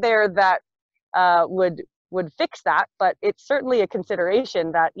something out there that would fix that, but it's certainly a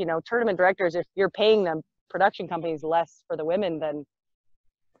consideration that, tournament directors, if you're paying them, production companies, less for the women, then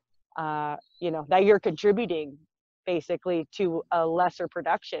that you're contributing basically to a lesser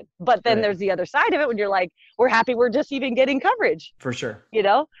production. But then Right. there's the other side of it when you're like, we're happy we're just even getting coverage, For sure.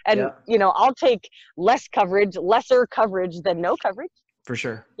 and Yeah, I'll take lesser coverage than no coverage, for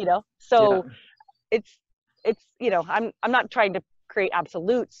sure. Yeah. so it's I'm not trying to create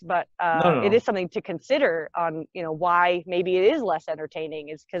absolutes, but No, no, it no. is something to consider on why maybe it is less entertaining,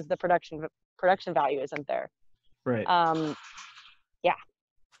 is because the production value isn't there. Right. Yeah,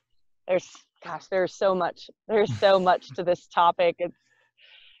 there's so much to this topic.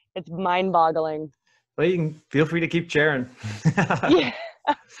 It's mind-boggling. But you can feel free to keep sharing. Yeah.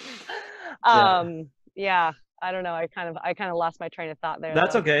 Yeah. Yeah, I don't know, I kind of lost my train of thought there,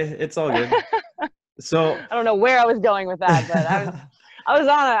 That's though. okay. It's all good. So I don't know where I was going with that, but I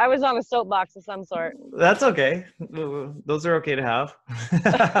was on a soapbox of some sort. that's okay. Those are okay to have.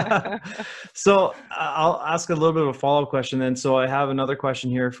 So I'll ask a little bit of a follow-up question then. So I have another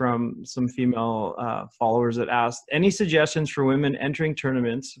question here from some female followers that asked, any suggestions for women entering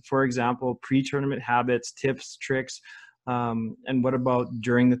tournaments? For example, pre-tournament habits, tips, tricks, and what about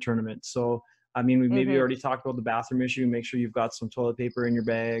during the tournament? So, I mean, we maybe Mhm. already talked about the bathroom issue. Make sure you've got some toilet paper in your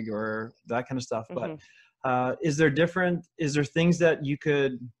bag or that kind of stuff. But Mhm. is there things that you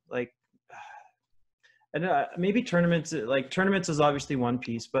could like, and maybe tournaments is obviously one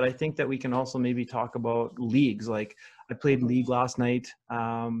piece, but I think that we can also maybe talk about leagues. Like I played Mhm. league last night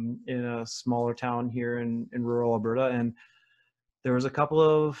in a smaller town here in rural Alberta, and there was a couple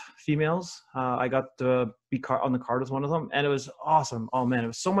of females. I got to be on the card with one of them, and it was awesome. Oh man, it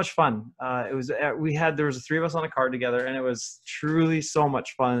was so much fun. There was three of us on a card together, and it was truly so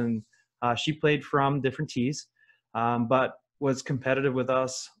much fun. She played from different tees, but was competitive with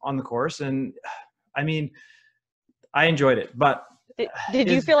us on the course, and I mean, I enjoyed it, but Did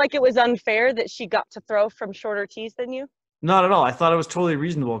you is feel like it was unfair that she got to throw from shorter tees than you? not at all. I thought it was totally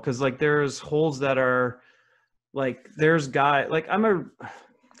reasonable because like there's holes that are like there's guy like I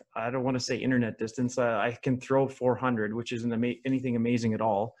don't want to say internet distance. I can throw 400, which isn't anything amazing at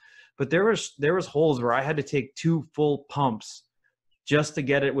all. But there was holes where I had to take two full pumps just to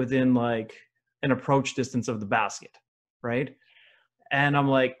get it within like an approach distance of the basket, right? And I'm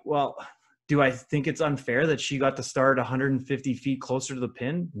like, well, do I think it's unfair that she got to start 150 feet closer to the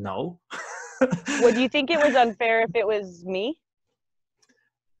pin? No. Would you think it was unfair if it was me?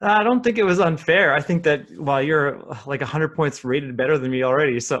 I don't think it was unfair. I think that while you're like 100 points rated better than me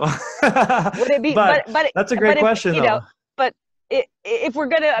already, so. Would it be, But that's a great if, question, though. but if we're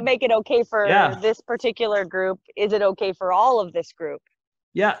going to make it okay for Yeah, this particular group, is it okay for all of this group?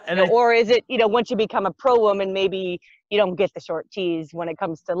 yeah, and I Or is it, once you become a pro woman, maybe you don't get the short tees when it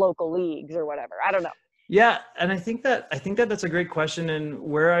comes to local leagues or whatever. I don't know. yeah, and I think that that's a great question, and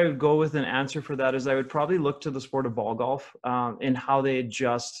where I would go with an answer for that is I would probably look to the sport of ball golf and how they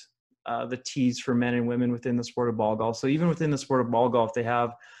adjust the tees for men and women within the sport of ball golf. So even within the sport of ball golf, they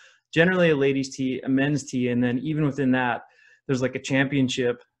have generally a ladies tee, a men's tee, and then even within that, there's like a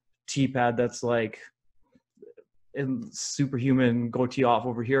championship tee pad that's like in superhuman go tee off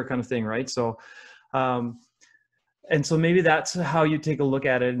over here kind of thing, right? So and so maybe that's how you take a look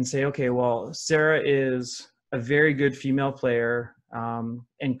at it and say, okay, well, Sarah is a very good female player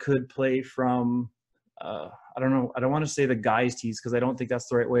and could play from, I don't know, I don't want to say the guys' tees because I don't think that's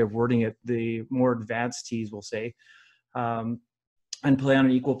the right way of wording it. The more advanced tees, we'll say, and play on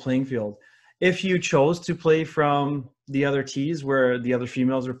an equal playing field. If you chose to play from the other tees where the other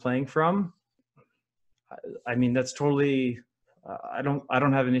females are playing from, I mean, that's totally, I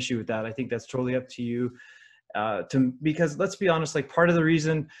don't have an issue with that. I think that's totally up to you. Because let's be honest, like part of the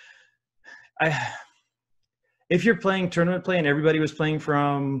reason if you're playing tournament play and everybody was playing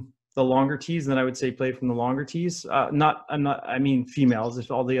from the longer tees, then I would say play from the longer tees. I mean females. If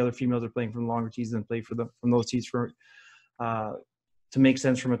all the other females are playing from the longer tees, then play from those tees to make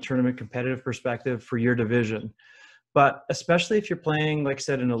sense from a tournament competitive perspective for your division. But especially if you're playing, like I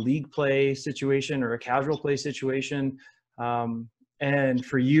said, in a league play situation or a casual play situation, and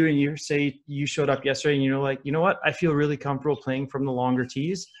for you, and you say you showed up yesterday and you're like, you know what, I feel really comfortable playing from the longer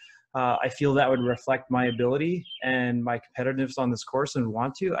tees. I feel that would reflect my ability and my competitiveness on this course and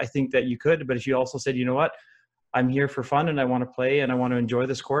want to. I think that you could, but if you also said, you know what, I'm here for fun and I want to play and I want to enjoy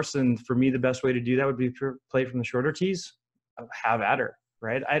this course, and for me, the best way to do that would be to play from the shorter tees. Have at her.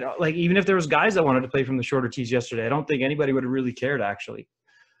 right? I don't, like, even if there was guys that wanted to play from the shorter tees yesterday, I don't think anybody would have really cared, actually.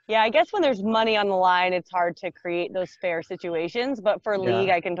 Yeah, I guess when there's money on the line, it's hard to create those fair situations. But for league,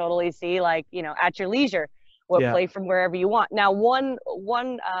 Yeah. I can totally see, like, at your leisure, Yeah. play from wherever you want. Now,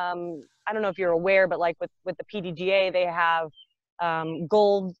 I don't know if you're aware, but like with the PDGA, they have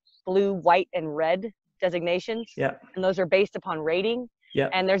gold, blue, white, and red designations, Yeah. and those are based upon rating. Yeah.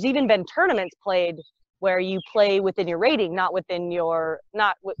 And there's even been tournaments played where you play within your rating, not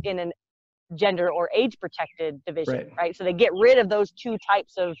in an gender or age protected division, right? So they get rid of those two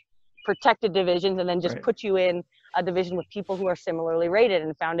types of protected divisions and then just put you in a division with people who are similarly rated,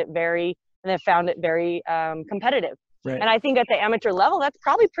 and found it very competitive. Right. And I think at the amateur level, that's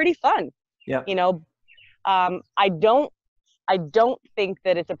probably pretty fun. Yeah. I don't think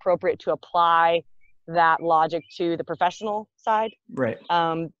that it's appropriate to apply that logic to the professional side. Right.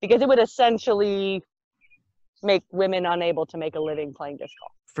 Because it would essentially make women unable to make a living playing disc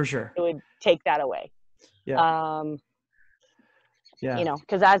golf. For sure. It would take that away. Yeah.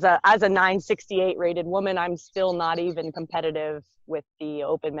 Because as a 968 rated woman, I'm still not even competitive with the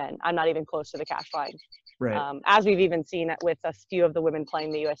open men. I'm not even close to the cash line. Right. As we've even seen with a few of the women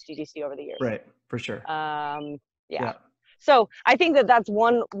playing the USGDC over the years. Right. For sure. Yeah. So I think that that's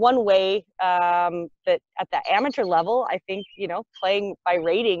one way that at the amateur level, I think, playing by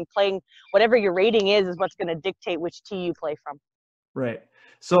rating, playing whatever your rating is what's going to dictate which tee you play from. Right.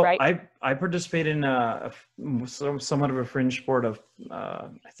 So I participate in somewhat of a fringe sport of, I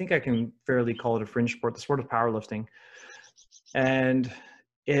think I can fairly call it a fringe sport, the sport of powerlifting. And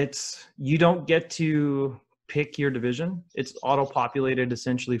you don't get to pick your division. It's auto-populated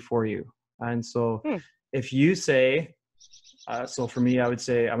essentially for you. And so if you say, so for me, I would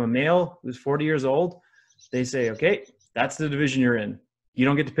say I'm a male who's 40 years old. They say, okay, that's the division you're in. You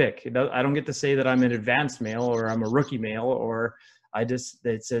don't get to pick. I don't get to say that I'm an advanced male or I'm a rookie male, or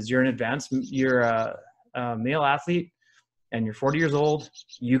it says you're you're a male athlete and you're 40 years old.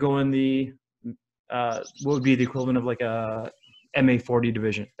 You go in the, what would be the equivalent of like a MA 40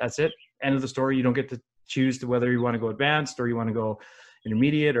 division. That's it. End of the story. You don't get to choose to whether you want to go advanced or you want to go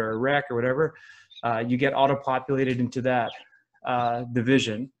intermediate or a rec or whatever. You get auto-populated into that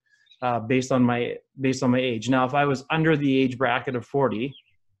division based on my age. Now, if I was under the age bracket of 40,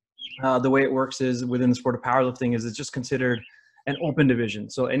 the way it works is within the sport of powerlifting is it's just considered an open division.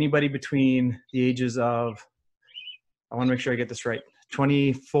 So anybody between the ages of, I want to make sure I get this right,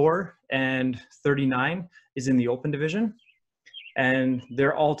 24 and 39 is in the open division, and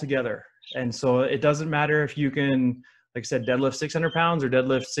they're all together. And so it doesn't matter if you can, like I said, deadlift 600 pounds or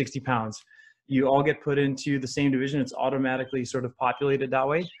deadlift 60 pounds. You all get put into the same division. It's automatically sort of populated that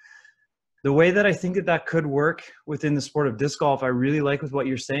way. The way that I think that could work within the sport of disc golf, I really like with what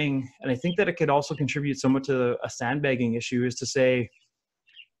you're saying. And I think that it could also contribute somewhat to a sandbagging issue, is to say,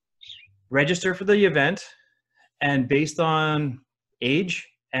 register for the event, and based on age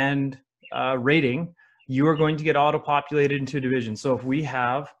and rating, you are going to get auto-populated into a division. So if we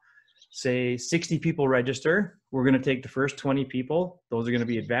have, say, 60 people register, we're going to take the first 20 people. Those are going to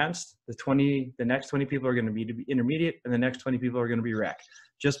be advanced. The next 20 people are going to be intermediate, and the next 20 people are going to be rec.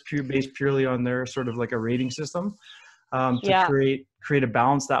 Just based purely on their sort of like a rating system to create a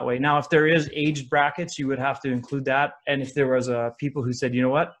balance that way. Now, if there is age brackets, you would have to include that. And if there was people who said, you know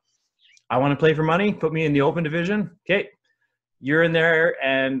what, I want to play for money, put me in the open division. Okay, you're in there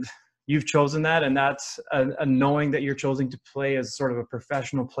and you've chosen that, and that's a knowing that you're choosing to play as sort of a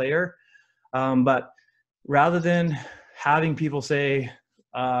professional player. But rather than having people say,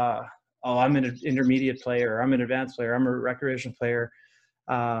 oh, I'm an intermediate player, or I'm an advanced player, I'm a recreational player.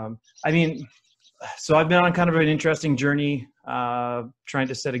 I mean, so I've been on kind of an interesting journey trying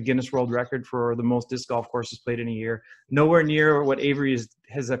to set a Guinness World Record for the most disc golf courses played in a year. Nowhere near what Avery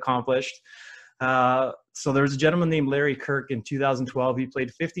has accomplished. So there was a gentleman named Larry Kirk in 2012. He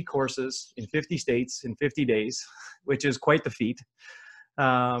played 50 courses in 50 states in 50 days, which is quite the feat.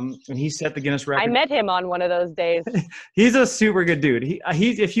 And he set the Guinness record. I met him on one of those days. He's a super good dude.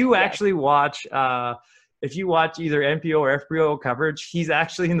 If you actually watch, if you watch either NPO or FPO coverage, he's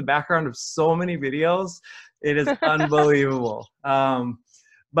actually in the background of so many videos. It is unbelievable.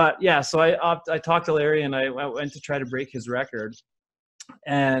 But yeah, so I talked to Larry and I went to try to break his record.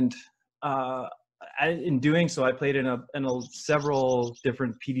 And in doing so, I played in several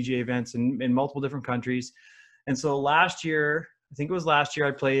different PDGA events in multiple different countries. And so last year, I think it was last year,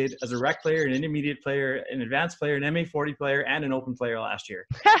 I played as a rec player, an intermediate player, an advanced player, an MA 40 player, and an open player last year.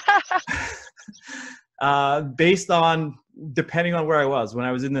 Based on, depending on where I was. When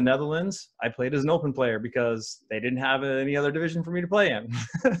I was in the Netherlands, I played as an open player because they didn't have any other division for me to play in.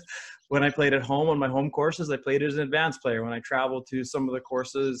 when I played at home on my home courses, I played as an advanced player. When I traveled to some of the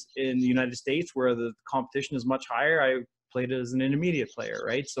courses in the United States where the competition is much higher, I played as an intermediate player,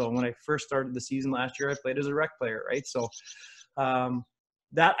 right? So when I first started the season last year, I played as a rec player, right? So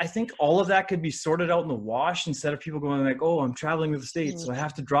that, I think all of that could be sorted out in the wash instead of people going like, oh, I'm traveling to the States, so I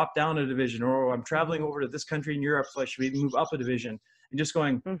have to drop down a division, or I'm traveling over to this country in Europe, so I should maybe move up a division. And just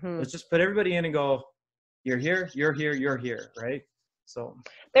going, let's just put everybody in and go, you're here, you're here, you're here, right? So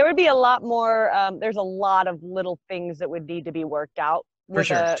there would be a lot more, there's a lot of little things that would need to be worked out with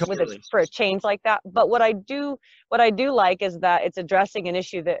for a change like that. But what I do like is that it's addressing an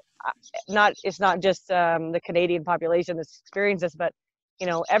issue that it's not just the Canadian population that's experienced this, but you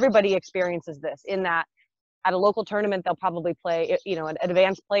know, everybody experiences this, in that at a local tournament, they'll probably play, you know, an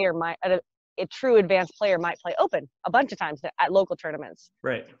advanced player might, a true advanced player might play open a bunch of times at local tournaments.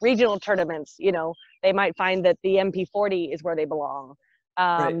 Right. Regional tournaments, you know, they might find that the MP40 is where they belong.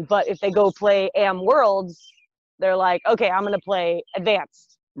 But if they go play AM Worlds, they're like, okay, I'm going to play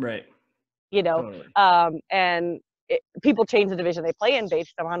advanced. Right. You know, and people change the division they play in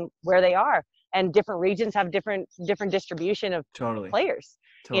based on where they are. And different regions have different distribution of players,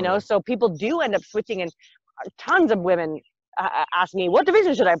 you know, so people do end up switching, and tons of women ask me, what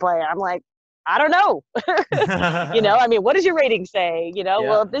division should I play? I'm like, I don't know. You know, I mean, what does your rating say? You know,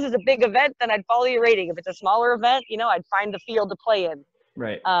 well, if this is a big event, then I'd follow your rating. If it's a smaller event, you know, I'd find the field to play in.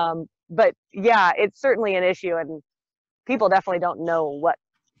 Right. But yeah, it's certainly an issue, and people definitely don't know what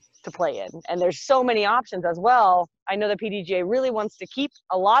to play in. And there's so many options as well. I know the PDGA really wants to keep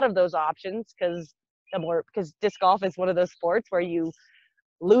a lot of those options because disc golf is one of those sports where you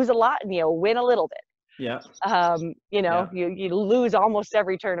lose a lot and you win a little bit. Yeah. You know, you lose almost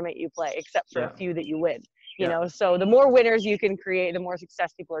every tournament you play except for a few that you win. You know, so the more winners you can create, the more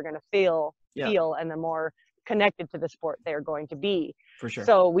success people are going to feel, and the more connected to the sport they're going to be. For sure.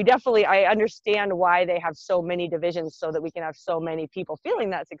 So I understand why they have so many divisions, so that we can have so many people feeling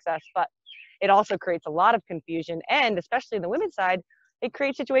that success, but it also creates a lot of confusion, and especially in the women's side, it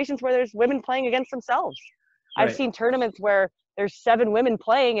creates situations where there's women playing against themselves. Right. I've seen tournaments where there's 7 women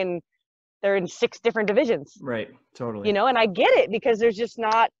playing and they're in 6 different divisions. Right. Totally. You know, and I get it, because there's just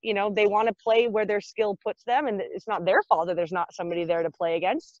not, you know, they want to play where their skill puts them, and it's not their fault that there's not somebody there to play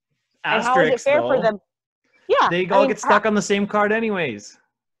against. And how is it fair for them? Yeah. They all get stuck on the same card anyways.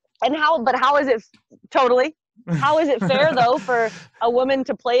 And how is it totally? How is it fair though for a woman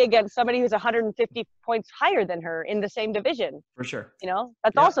to play against somebody who's 150 points higher than her in the same division? For sure. You know,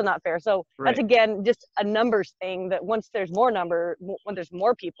 that's also not fair. So that's again just a numbers thing, that once there's when there's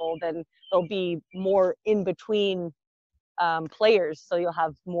more people, then there'll be more in between players, so you'll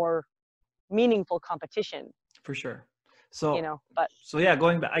have more meaningful competition. For sure. So, you know, but so yeah,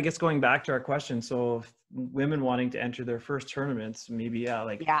 going back to our question. So women wanting to enter their first tournaments, maybe,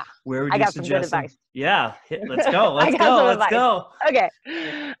 where would you suggest them? Yeah. Let's go. Let's go. Okay.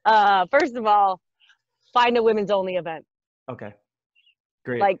 First of all, find a women's only event. Okay.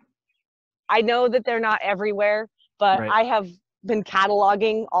 Great. Like, I know that they're not everywhere, but I have been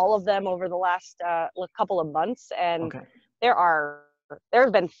cataloging all of them over the last couple of months, and there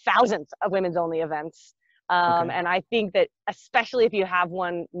have been thousands of women's only events. And I think that especially if you have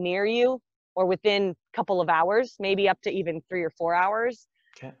one near you or within a couple of hours, maybe up to even 3 or 4 hours,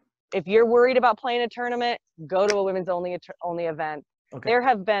 if you're worried about playing a tournament, go to a women's only event. There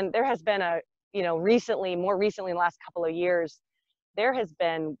has been a, you know, more recently in the last couple of years, there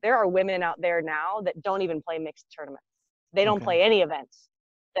are women out there now that don't even play mixed tournaments. They don't play any events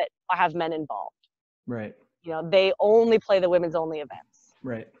that have men involved. Right. You know, they only play the women's only events.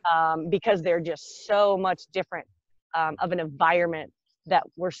 Right. Because they're just so much different of an environment that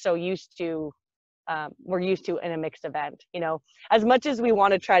we're so used to. We're used to in a mixed event. You know, as much as we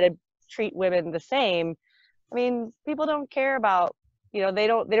want to try to treat women the same, I mean, people don't care about, you know, they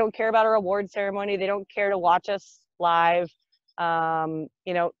don't care about our award ceremony. They don't care to watch us live. You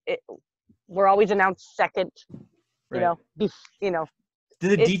know, we're always announced second. You know,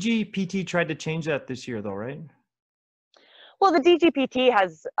 Did the DGPT try to change that this year though, right? Well, the DGPT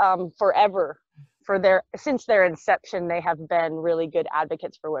has forever, since their inception, they have been really good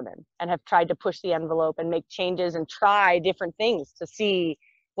advocates for women and have tried to push the envelope and make changes and try different things to see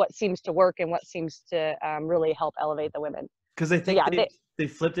what seems to work and what seems to really help elevate the women. Because I think they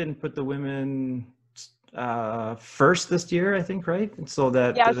flipped it and put the women first this year, I think, right? And so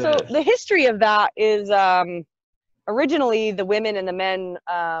that so the history of that is originally the women and the men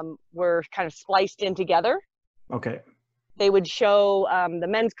were kind of spliced in together. Okay. They would show the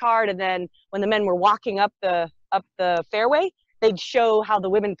men's card, and then when the men were walking up the fairway, they'd show how the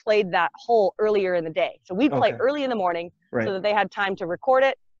women played that hole earlier in the day. So we'd play early in the morning so that they had time to record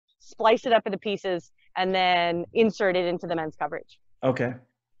it, splice it up into pieces, and then insert it into the men's coverage. Okay.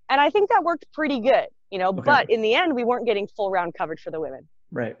 And I think that worked pretty good, Okay. but in the end, we weren't getting full round coverage for the women.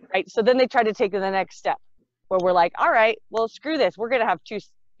 Right. Right. So then they tried to take it to the next step where we're like, all right, well, screw this. We're going to have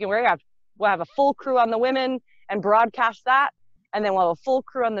we'll have a full crew on the women and broadcast that. And then we'll have a full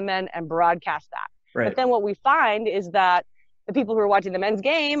crew on the men and broadcast that. Right. But then what we find is that the people who are watching the men's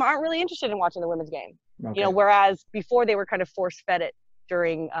game aren't really interested in watching the women's game. Okay. Whereas before they were kind of force fed it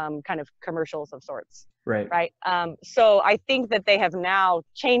during kind of commercials of sorts. Right. Right. So I think that they have now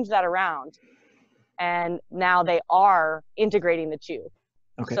changed that around, and now they are integrating the two.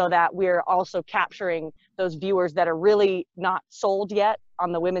 Okay. So that we're also capturing those viewers that are really not sold yet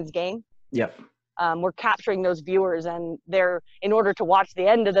on the women's game. Yep. We're capturing those viewers, and in order to watch the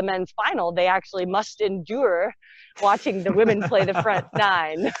end of the men's final, they actually must endure watching the women play the front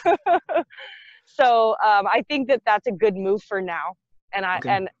nine. So I think that that's a good move for now. And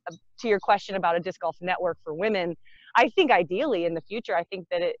and to your question about a disc golf network for women, I think ideally in the future, I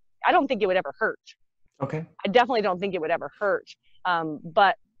don't think it would ever hurt. Okay. I definitely don't think it would ever hurt.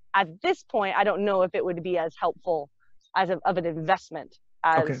 But at this point, I don't know if it would be as helpful of an investment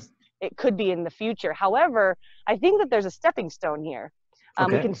as it could be in the future. However, I think that there's a stepping stone here.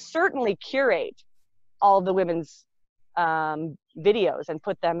 We can certainly curate all of the women's videos and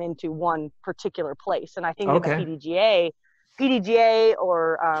put them into one particular place. And I think that the PDGA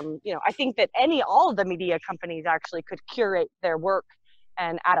or, I think that all of the media companies actually could curate their work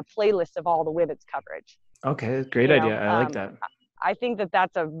and add a playlist of all the women's coverage. Okay, great idea. I like that. I think that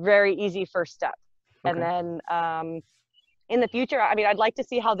that's a very easy first step. And then in the future, I mean, I'd like to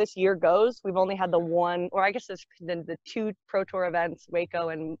see how this year goes. We've only had the one, or I guess there's the two Pro Tour events, Waco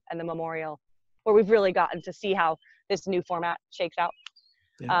and the Memorial, where we've really gotten to see how this new format shakes out.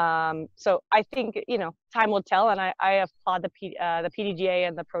 Yeah. So I think, time will tell, and I applaud the PDGA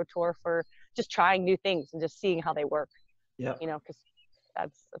and the Pro Tour for just trying new things and just seeing how they work. Yeah. Because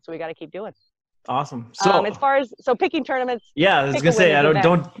that's what we got to keep doing. Awesome. So as far as picking tournaments. Yeah, I was gonna say you're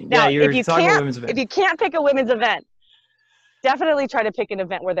talking about women's event. If you can't pick a women's event, definitely try to pick an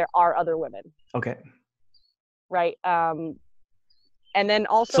event where there are other women. Okay. Right. And then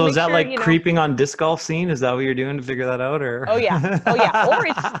also. So is that like creeping on disc golf scene? Is that what you're doing to figure that out, or? Oh yeah.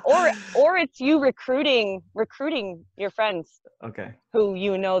 Or it's you recruiting your friends. Okay. Who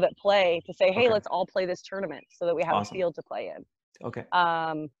that play to say, hey, let's all play this tournament so that we have a field to play in. Okay.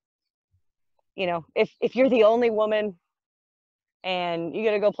 If you're the only woman and you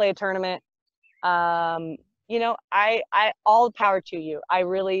got to go play a tournament, I all power to you. I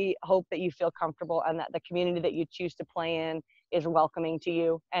really hope that you feel comfortable and that the community that you choose to play in is welcoming to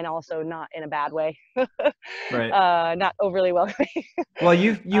you, and also not in a bad way. Right. Not overly welcoming. Well,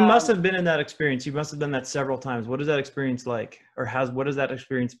 you must have been in that experience. You must have done that several times. What is that experience like, or what has that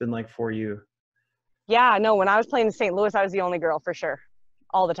experience been like for you? Yeah, no, when I was playing in St. Louis, I was the only girl for sure,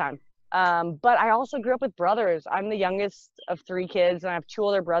 all the time. But I also grew up with brothers. I'm the youngest of 3 kids, and I have 2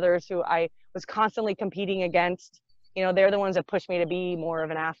 older brothers who I was constantly competing against. They're the ones that pushed me to be more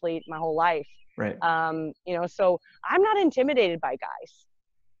of an athlete my whole life. Right. So I'm not intimidated by guys,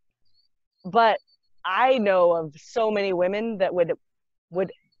 but I know of so many women that would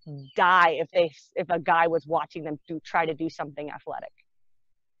die if a guy was watching them try to do something athletic.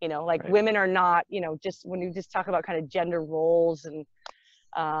 Right. Women are not, just when you just talk about kind of gender roles and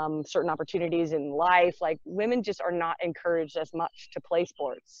certain opportunities in life, like women just are not encouraged as much to play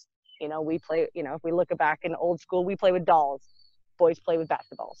sports. We play, if we look back in old school, we play with dolls, boys play with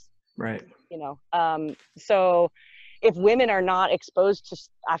basketballs. Right. So if women are not exposed to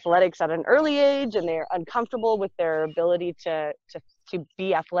athletics at an early age and they're uncomfortable with their ability to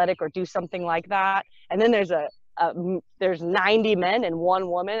be athletic or do something like that, and then there's 90 men and 1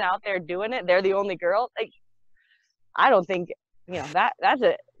 woman out there doing it, they're the only girl. I don't think, that's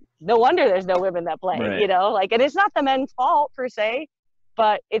it. No wonder there's no women that play, right. And it's not the men's fault per se,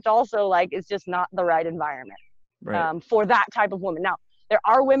 but it's also it's just not the right environment, right. For that type of woman. Now, there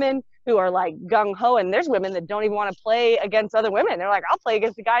are women who are gung-ho, and there's women that don't even want to play against other women. They're like, I'll play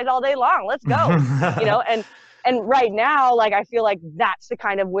against the guys all day long. Let's go. And right now, I feel like that's the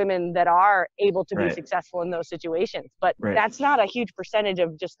kind of women that are able to be successful in those situations. But that's not a huge percentage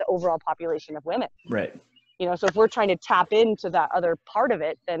of just the overall population of women. Right. So if we're trying to tap into that other part of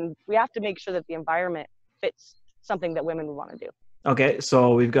it, then we have to make sure that the environment fits something that women would want to do. Okay.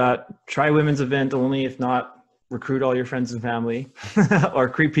 So we've got try women's event only, if not recruit all your friends and family or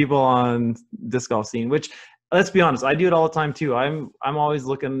creep people on disc golf scene, which, let's be honest, I do it all the time too. I'm always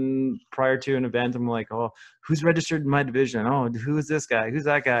looking prior to an event. I'm like, oh, who's registered in my division? Oh, who is this guy? Who's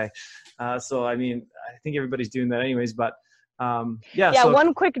that guy? So, I mean, I think everybody's doing that anyways, but Yeah, So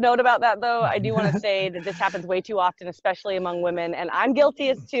one quick note about that though. I do want to say that this happens way too often, especially among women, and I'm guilty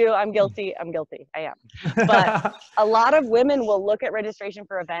as too. I'm guilty. I am. But a lot of women will look at registration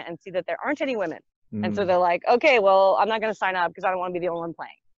for an event and see that there aren't any women. And so they're like, okay, well, I'm not going to sign up because I don't want to be the only one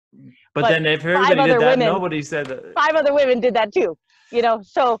playing. But then if everybody did that, nobody said that. 5 other women did that too, you know?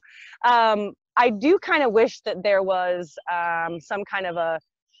 So I do kind of wish that there was some kind of a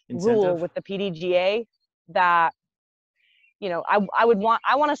rule with the PDGA that, you know, I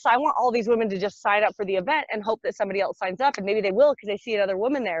want all these women to just sign up for the event and hope that somebody else signs up, and maybe they will because they see another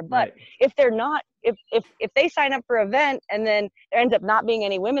woman there. But if they're not, if they sign up for an event and then there ends up not being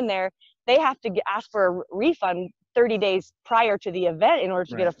any women there, they have to ask for a refund 30 days prior to the event in order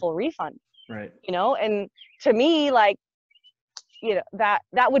to get a full refund. Right. You know, and to me, like, you know,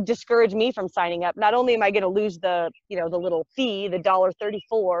 that would discourage me from signing up. Not only am I going to lose the, you know, the little fee, the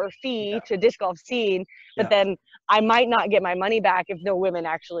 $1.34 fee to disc golf scene, but then I might not get my money back if no women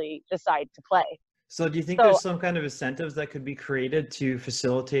actually decide to play. So do you think there's some kind of incentives that could be created to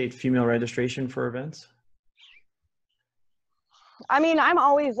facilitate female registration for events? I mean, I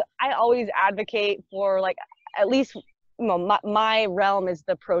always advocate for, like, at least, you know, my realm is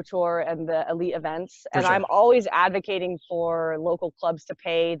the Pro Tour and the elite events, and I'm always advocating for local clubs to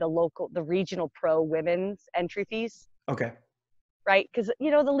pay the regional pro women's entry fees. Okay. Right, because, you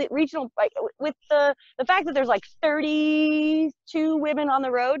know, the regional, like, with the fact that there's like 32 women on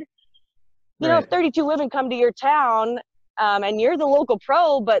the road, you know, if 32 women come to your town, and you're the local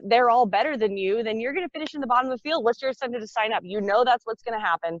pro, but they're all better than you, then you're going to finish in the bottom of the field. What's your incentive to sign up? You know, that's what's going to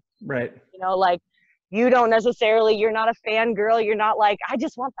happen. Right. You know, like, you don't necessarily, you're not a fangirl. You're not like, I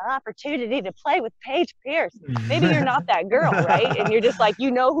just want the opportunity to play with Paige Pierce. Maybe you're not that girl, right? And you're just like,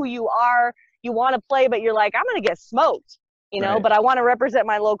 you know who you are. You want to play, but you're like, I'm going to get smoked, you know, but I want to represent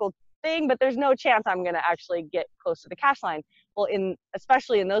my local thing, but there's no chance I'm going to actually get close to the cash line. Well,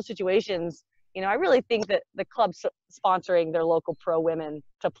 especially in those situations, you know, I really think that the clubs sponsoring their local pro women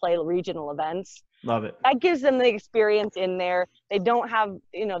to play regional events, love it. That gives them the experience in there. They don't have,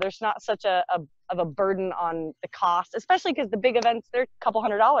 you know, there's not such of a burden on the cost, especially because the big events, they're a couple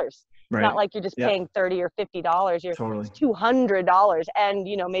 $100. It's not like you're just paying $30 or $50. You're $200, and,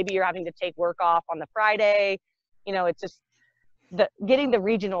 you know, maybe you're having to take work off on the Friday. You know, it's just getting the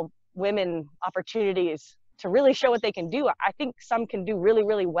regional women opportunities to really show what they can do. I think some can do really,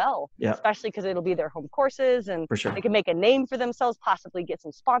 really well, especially because it'll be their home courses, and they can make a name for themselves, possibly get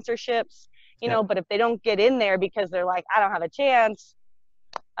some sponsorships, you know, but if they don't get in there because they're like, I don't have a chance,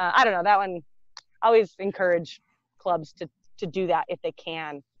 I don't know, that one, I always encourage clubs to do that if they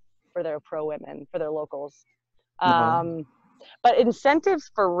can for their pro women, for their locals. But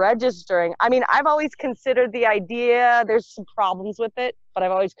incentives for registering, I mean, I've always considered the idea, there's some problems with it, but I've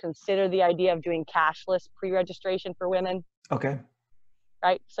always considered the idea of doing cashless pre-registration for women. Okay.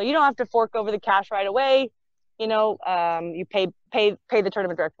 Right? So you don't have to fork over the cash right away. You know, you pay the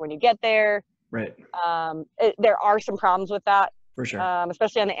tournament director when you get there. Right. There are some problems with that. For sure.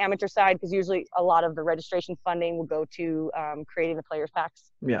 Especially on the amateur side, because usually a lot of the registration funding will go to creating the players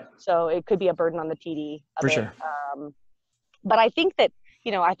packs. Yeah. So it could be a burden on the TD. For sure. But I think that,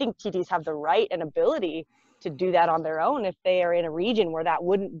 you know, I think TDs have the right and ability to do that on their own if they are in a region where that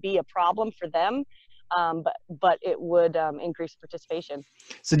wouldn't be a problem for them. But it would increase participation.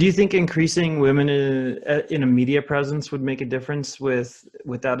 So do you think increasing women in a media presence would make a difference with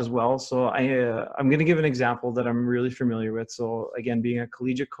that as well? So I'm going to give an example that I'm really familiar with. So again, being a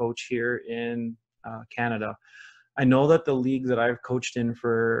collegiate coach here in Canada, I know that the league that I've coached in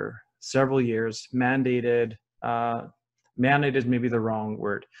for several years mandated is maybe the wrong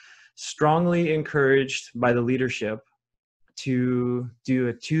word, strongly encouraged by the leadership to do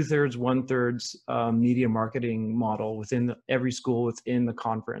a 2/3, 1/3 media marketing model within every school within the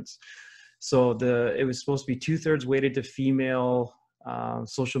conference. So it was supposed to be 2/3 weighted to female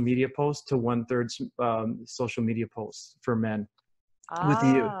social media posts to 1/3 social media posts for men.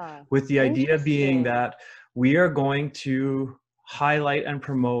 With the idea being that we are going to highlight and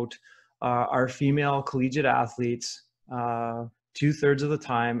promote our female collegiate athletes 2/3 of the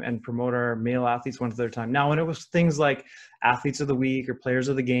time and promote our male athletes 1/3 of the time. Now, when it was things like athletes of the week or players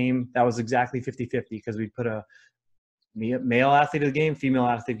of the game, that was exactly 50-50 because we put a male athlete of the game, female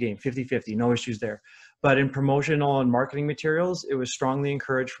athlete of the game, 50-50, no issues there. But in promotional and marketing materials, it was strongly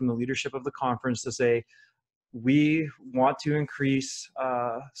encouraged from the leadership of the conference to say, we want to increase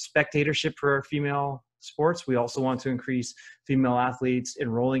spectatorship for our female sports. We also want to increase female athletes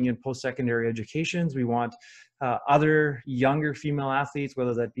enrolling in post-secondary educations. We want other younger female athletes,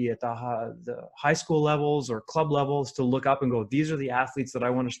 whether that be at the high school levels or club levels, to look up and go, these are the athletes that I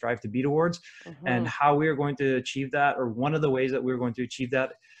want to strive to be towards. And how we are going to achieve that, or one of the ways that we're going to achieve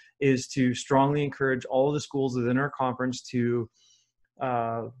that, is to strongly encourage all of the schools within our conference to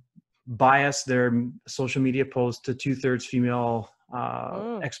bias their social media posts to 2/3 female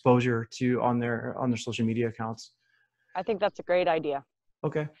exposure on their social media accounts. I think that's a great idea.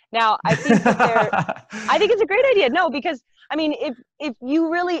 Okay. Now, I think that I think it's a great idea. No, because I mean, if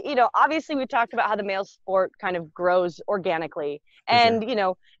you really, obviously we talked about how the male sport kind of grows organically, and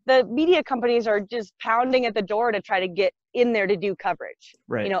the media companies are just pounding at the door to try to get in there to do coverage,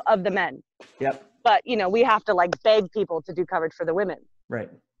 right, of the men. Yep. But we have to like beg people to do coverage for the women. Right.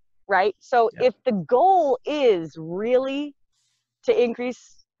 So if the goal is really to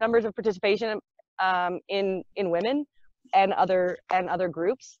increase numbers of participation in women and other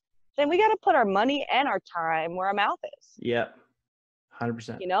groups, then we got to put our money and our time where our mouth is. Yeah,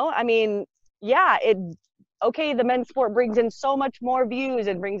 100%. I mean, yeah, the men's sport brings in so much more views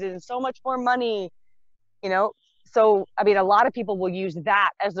and brings in so much more money, so I mean, a lot of people will use that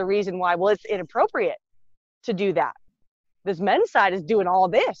as the reason why, well, it's inappropriate to do that. This men's side is doing all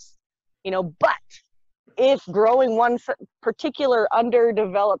this, but if growing one particular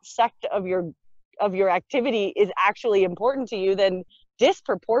underdeveloped sect of your activity is actually important to you, then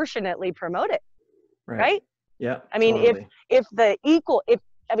disproportionately promote it. Right? Yeah. I mean, totally. if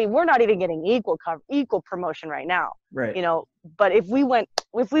we're not even getting equal promotion right now. Right. But if we went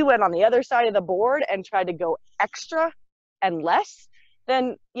on the other side of the board and tried to go extra and less,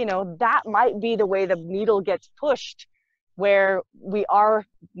 then that might be the way the needle gets pushed, where we are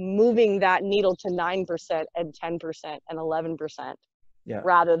moving that needle to 9% and 10% and 11%,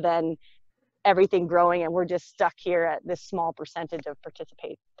 rather than everything growing and we're just stuck here at this small percentage of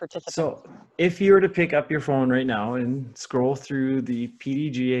participants. So if you were to pick up your phone right now and scroll through the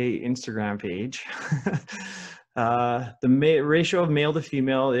PDGA Instagram page, the ratio of male to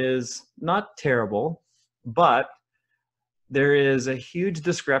female is not terrible, but there is a huge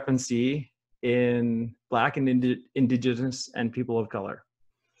discrepancy in Black and Indigenous and people of color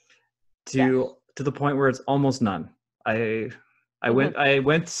to the point where it's almost none. The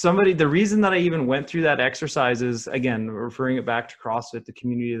reason that I even went through that exercise is, again, referring it back to CrossFit, the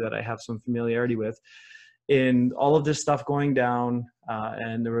community that I have some familiarity with, in all of this stuff going down.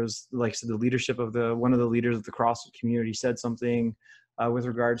 And there was, like I said, the leadership of one of the leaders of the CrossFit community said something with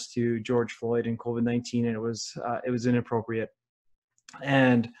regards to George Floyd and COVID-19, and it was inappropriate.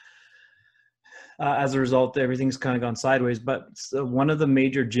 And as a result, everything's kind of gone sideways. But one of the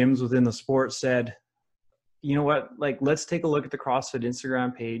major gyms within the sport said, you know what, like, let's take a look at the CrossFit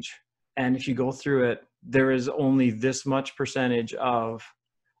Instagram page. And if you go through it, there is only this much percentage of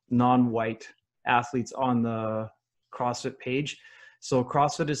non-white athletes on the CrossFit page. So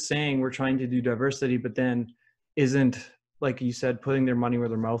CrossFit is saying we're trying to do diversity, but then isn't, like you said, putting their money where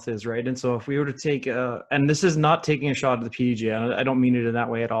their mouth is, right? And so if we were to take, and this is not taking a shot at the PDGA, I don't mean it in that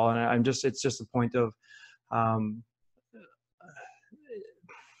way at all. And it's just a point of,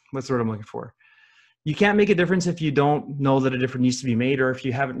 what's the word I'm looking for? You can't make a difference if you don't know that a difference needs to be made, or if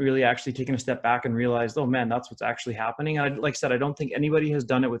you haven't really actually taken a step back and realized, oh man, that's what's actually happening. And like I said, I don't think anybody has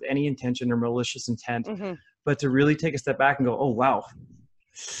done it with any intention or malicious intent, but to really take a step back and go, oh wow,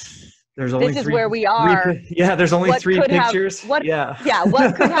 there's only this is where we are. There's only three pictures. What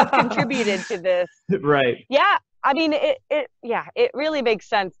could have contributed to this? Right. Yeah. I mean, it really makes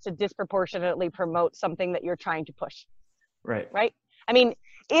sense to disproportionately promote something that you're trying to push. Right. Right. I mean,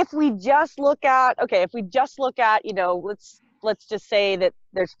 if we just look at, let's just say that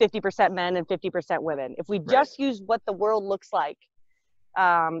there's 50% men and 50% women. If we just use what the world looks like,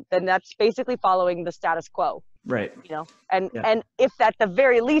 then that's basically following the status quo. Right. And if at the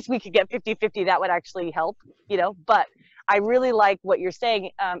very least we could get 50-50, that would actually help, but I really like what you're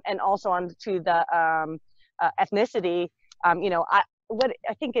saying. And also on to the ethnicity, I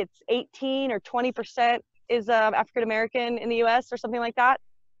think it's 18 or 20% is African-American in the US or something like that.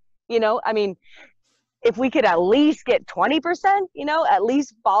 I mean, if we could at least get 20%, at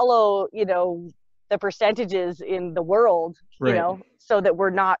least follow, the percentages in the world, so that we're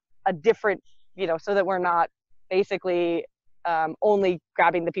not so that we're not basically only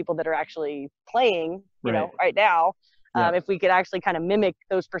grabbing the people that are actually playing, right now. If we could actually kind of mimic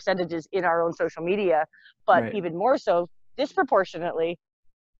those percentages in our own social media, but even more so disproportionately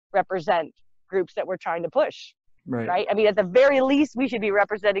represent groups that we're trying to push. Right. I mean, at the very least, we should be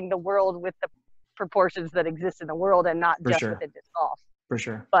representing the world with the proportions that exist in the world, and not just within disc golf. For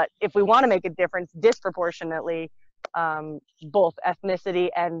sure. But if we want to make a difference disproportionately, both ethnicity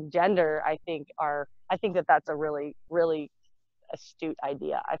and gender, I think that that's a really, really astute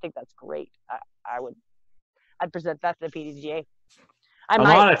idea. I think that's great. I'd present that to the PDGA. I'm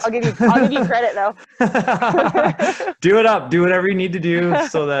on it. I'll give you credit though. Do it up. Do whatever you need to do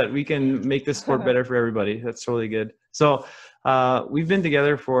so that we can make this sport better for everybody. That's totally good. So we've been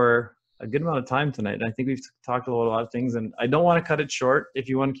together for a good amount of time tonight. And I think we've talked about a lot of things, and I don't want to cut it short. If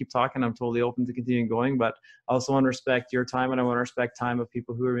you want to keep talking, I'm totally open to continuing going, but I also want to respect your time, and I want to respect time of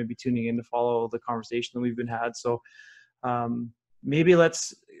people who are maybe tuning in to follow the conversation that we've been had. So maybe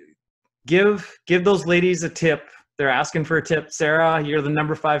let's give those ladies a tip. They're asking for a tip. Sarah, you're the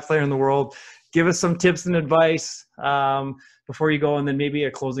number 5 player in the world. Give us some tips and advice before you go, and then maybe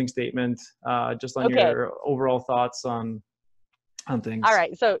a closing statement just on your overall thoughts on things. All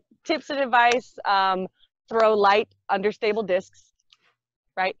right. So tips and advice: throw light, understable discs.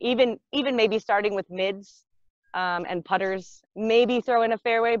 Right. Even maybe starting with mids and putters. Maybe throw in a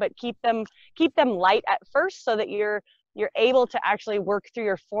fairway, but keep them light at first, so that you're able to actually work through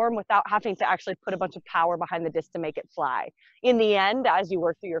your form without having to actually put a bunch of power behind the disc to make it fly. In the end, as you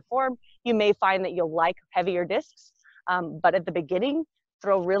work through your form, you may find that you'll like heavier discs, but at the beginning,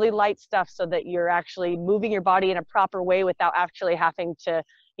 throw really light stuff so that you're actually moving your body in a proper way without actually having to,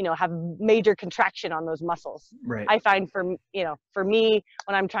 have major contraction on those muscles. Right. I find for me,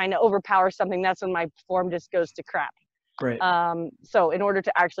 when I'm trying to overpower something, that's when my form just goes to crap. Right. So in order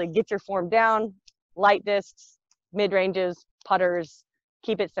to actually get your form down, light discs, mid-ranges, putters,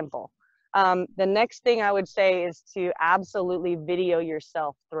 keep it simple. The next thing I would say is to absolutely video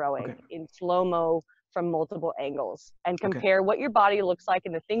yourself throwing in slow-mo from multiple angles, and compare what your body looks like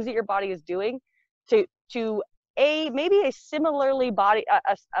and the things that your body is doing to maybe a similarly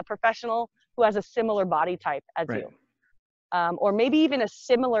a professional who has a similar body type as you, or maybe even a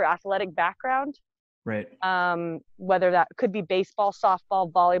similar athletic background. Right. Whether that could be baseball,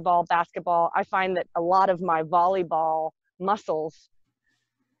 softball, volleyball, basketball. I find that a lot of my volleyball muscles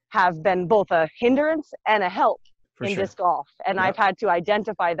have been both a hindrance and a help in disc golf. And I've had to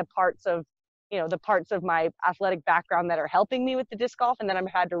identify the parts of my athletic background that are helping me with the disc golf. And then I've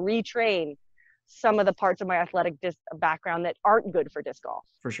had to retrain some of the parts of my athletic background that aren't good for disc golf.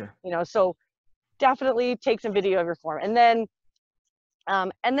 For sure. So definitely take some video of your form. And then,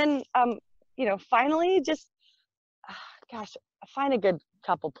 finally, just, find a good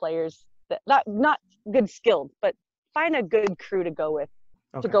couple players that not good skilled, but find a good crew to go with,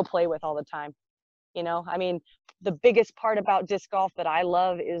 to go play with all the time. The biggest part about disc golf that I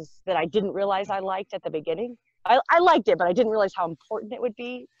love is that I didn't realize I liked at the beginning. I liked it, but I didn't realize how important it would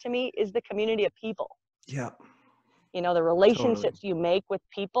be to me, is the community of people. Yeah. The relationships you make with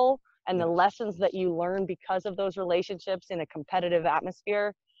people and the lessons that you learn because of those relationships in a competitive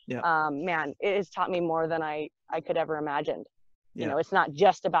atmosphere. Man, it has taught me more than I could ever imagined. It's not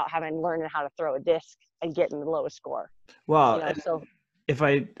just about learning how to throw a disc and getting the lowest score. Well, if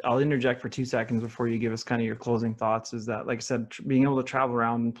I'll interject for 2 seconds before you give us kind of your closing thoughts, is that, like I said, being able to travel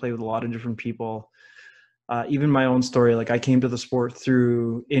around and play with a lot of different people, even my own story, like I came to the sport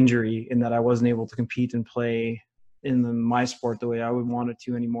through injury, in that I wasn't able to compete and play in my sport the way I would want it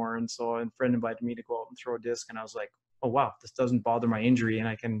to anymore. And so a friend invited me to go out and throw a disc, and I was like, oh wow, this doesn't bother my injury, and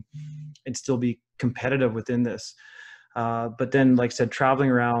I can still be competitive within this. But then, like I said, traveling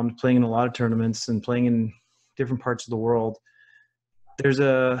around, playing in a lot of tournaments and playing in different parts of the world, there's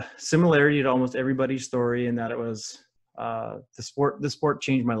a similarity to almost everybody's story, in that it was the sport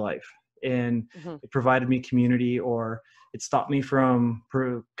changed my life, and it provided me community, or it stopped me from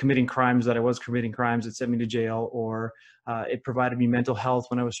committing crimes that I was committing crimes. It sent me to jail, or it provided me mental health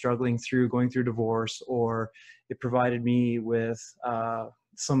when I was going through divorce, or it provided me with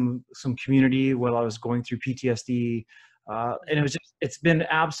some community while I was going through PTSD. And it's been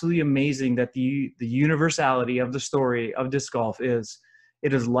absolutely amazing that the universality of the story of disc golf is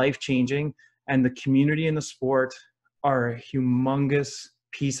life-changing, and the community and the sport are a humongous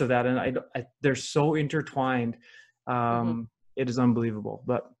piece of that. And they're so intertwined. It is unbelievable.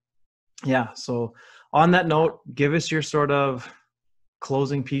 But yeah, so on that note, give us your sort of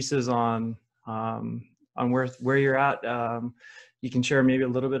closing pieces on where you're at. You can share maybe a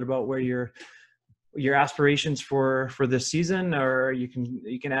little bit about where your aspirations for this season, or you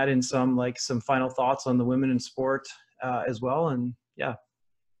can add in some final thoughts on the women in sport as well. And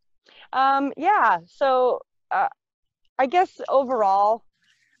so I guess overall,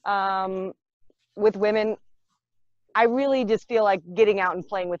 with women, I really just feel like getting out and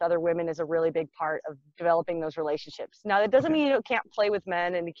playing with other women is a really big part of developing those relationships. Now, that doesn't mean you can't play with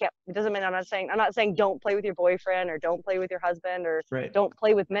men, and it doesn't mean I'm not saying don't play with your boyfriend or don't play with your husband or don't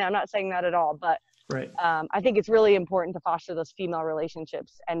play with men. I'm not saying that at all, but I think it's really important to foster those female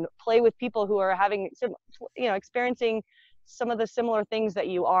relationships and play with people who are experiencing some of the similar things that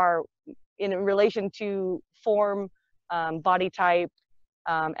you are in relation to form, body type,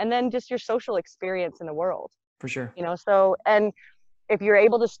 and then just your social experience in the world. For sure. So, and if you're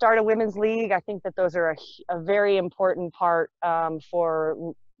able to start a women's league, I think that those are a very important part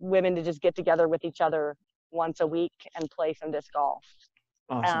for women to just get together with each other once a week and play some disc golf.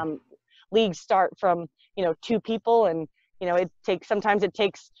 Awesome. Leagues start from, 2 people, and, sometimes it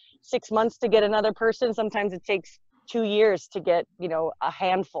takes 6 months to get another person. Sometimes it takes 2 years to get, a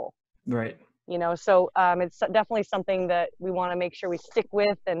handful. Right. So it's definitely something that we want to make sure we stick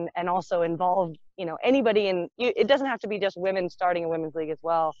with and also involve, anybody it doesn't have to be just women starting a women's league as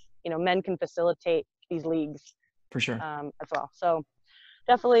well. Men can facilitate these leagues. For sure. As well. So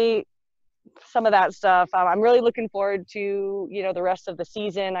definitely some of that stuff. I'm really looking forward to, the rest of the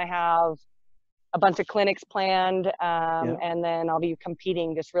season. I have a bunch of clinics planned, and then I'll be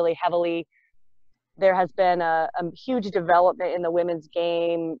competing just really heavily. There has been a huge development in the women's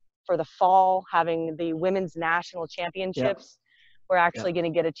game for the fall, having the women's national championships. We're actually going to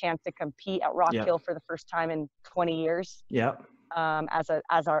get a chance to compete at Rock Hill for the first time in 20 years. In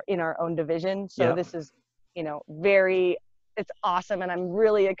our own division. So this is, it's awesome, and I'm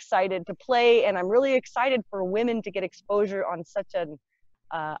really excited to play, and I'm really excited for women to get exposure on such an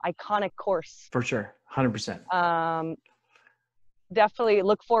iconic course. For sure, 100%. Definitely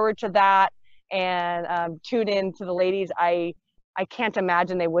look forward to that, and tune in to the ladies. I can't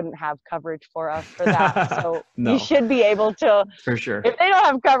imagine they wouldn't have coverage for us for that. So No. You should be able to. For sure. If they don't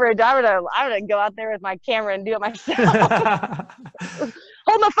have coverage, I'm gonna go out there with my camera and do it myself.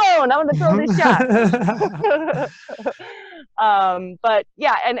 Hold my phone. I'm gonna throw this shot. But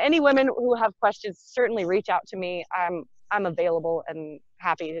yeah, and any women who have questions, certainly reach out to me. I'm available and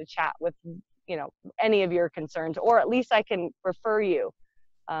happy to chat with any of your concerns, or at least I can refer you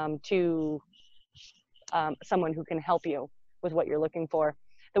to someone who can help you with what you're looking for.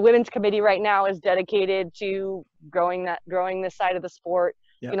 The women's committee right now is dedicated to growing this side of the sport.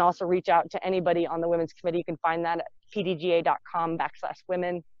 You can also reach out to anybody on the women's committee. You can find that at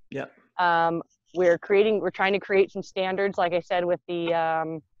pdga.com/women. We're trying to create some standards, like I said, with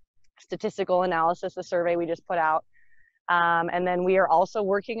the statistical analysis, the survey we just put out. And then we are also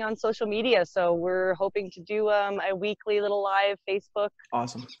working on social media. So we're hoping to do a weekly little live Facebook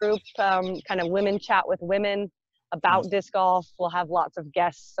group, kind of women chat with women about disc golf. We'll have lots of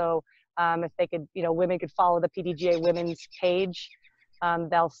guests. So if they could, women could follow the PDGA women's page,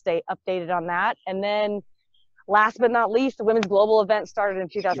 they'll stay updated on that. And then last but not least, the Women's Global event started in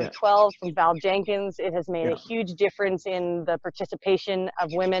 2012 from Val Jenkins. It has made a huge difference in the participation of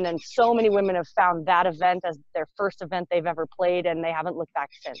women, and so many women have found that event as their first event they've ever played, and they haven't looked back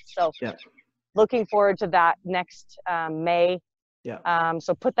since. So looking forward to that next May.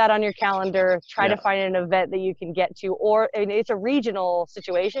 So put that on your calendar. Try to find an event that you can get to, or it's a regional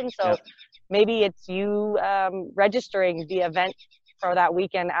situation. So maybe it's you registering the event for that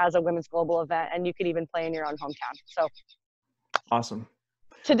weekend as a Women's Global event, and you could even play in your own hometown. So awesome.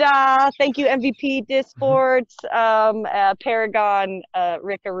 Ta-da! Thank you, MVP Disc Sports, Paragon,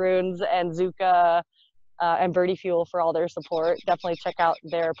 Rick Aruns, and Zuka, and Birdie Fuel for all their support. Definitely check out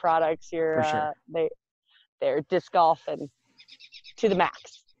their products. They're disc golf and to the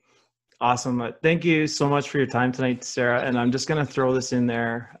max. Awesome. Thank you so much for your time tonight, Sarah. And I'm just going to throw this in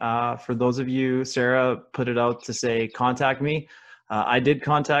there. For those of you, Sarah put it out to say, contact me. I did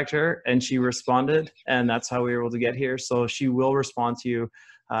contact her and she responded, and that's how we were able to get here. So she will respond to you.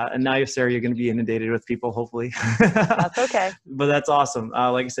 And now, Sarah, you're going to be inundated with people, hopefully. That's okay. But that's awesome.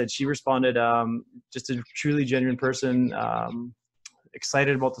 Like I said, she responded, just a truly genuine person,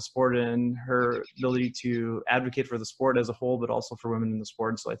 excited about the sport and her ability to advocate for the sport as a whole, but also for women in the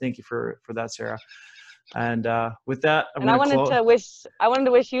sport. And so I thank you for that, Sarah. And with that, I wanted to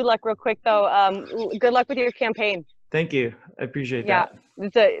wish you luck real quick, though. Good luck with your campaign. Thank you. I appreciate that.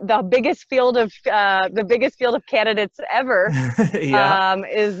 It's the biggest field of candidates ever.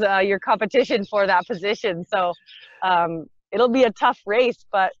 Is your competition for that position. So it'll be a tough race,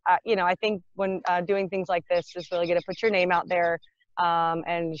 but I think when doing things like this, just really going to put your name out there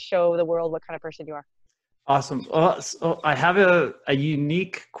and show the world what kind of person you are. Awesome. So I have a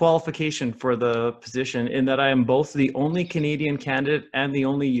unique qualification for the position in that I am both the only Canadian candidate and the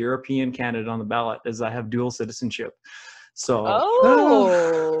only European candidate on the ballot, as I have dual citizenship. So,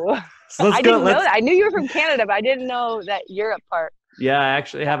 Oh, so let's I go. didn't know that. I knew you were from Canada, but I didn't know that Europe part. Yeah, I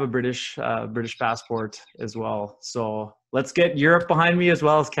actually have a British passport as well. So let's get Europe behind me as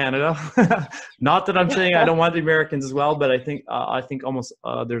well as Canada. Not that I'm saying I don't want the Americans as well, but I think almost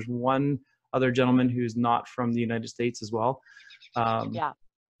there's one other gentleman who's not from the United States as well. Yeah.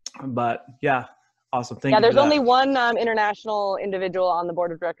 But yeah, awesome. Thank Yeah, you for there's that. only one international individual on the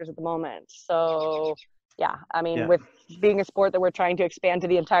board of directors at the moment. So, yeah, I mean, Yeah, with being a sport that we're trying to expand to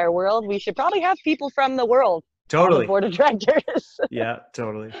the entire world, we should probably have people from the world on the totally. board of directors. Yeah,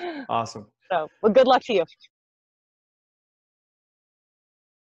 totally. Awesome. So, well, good luck to you.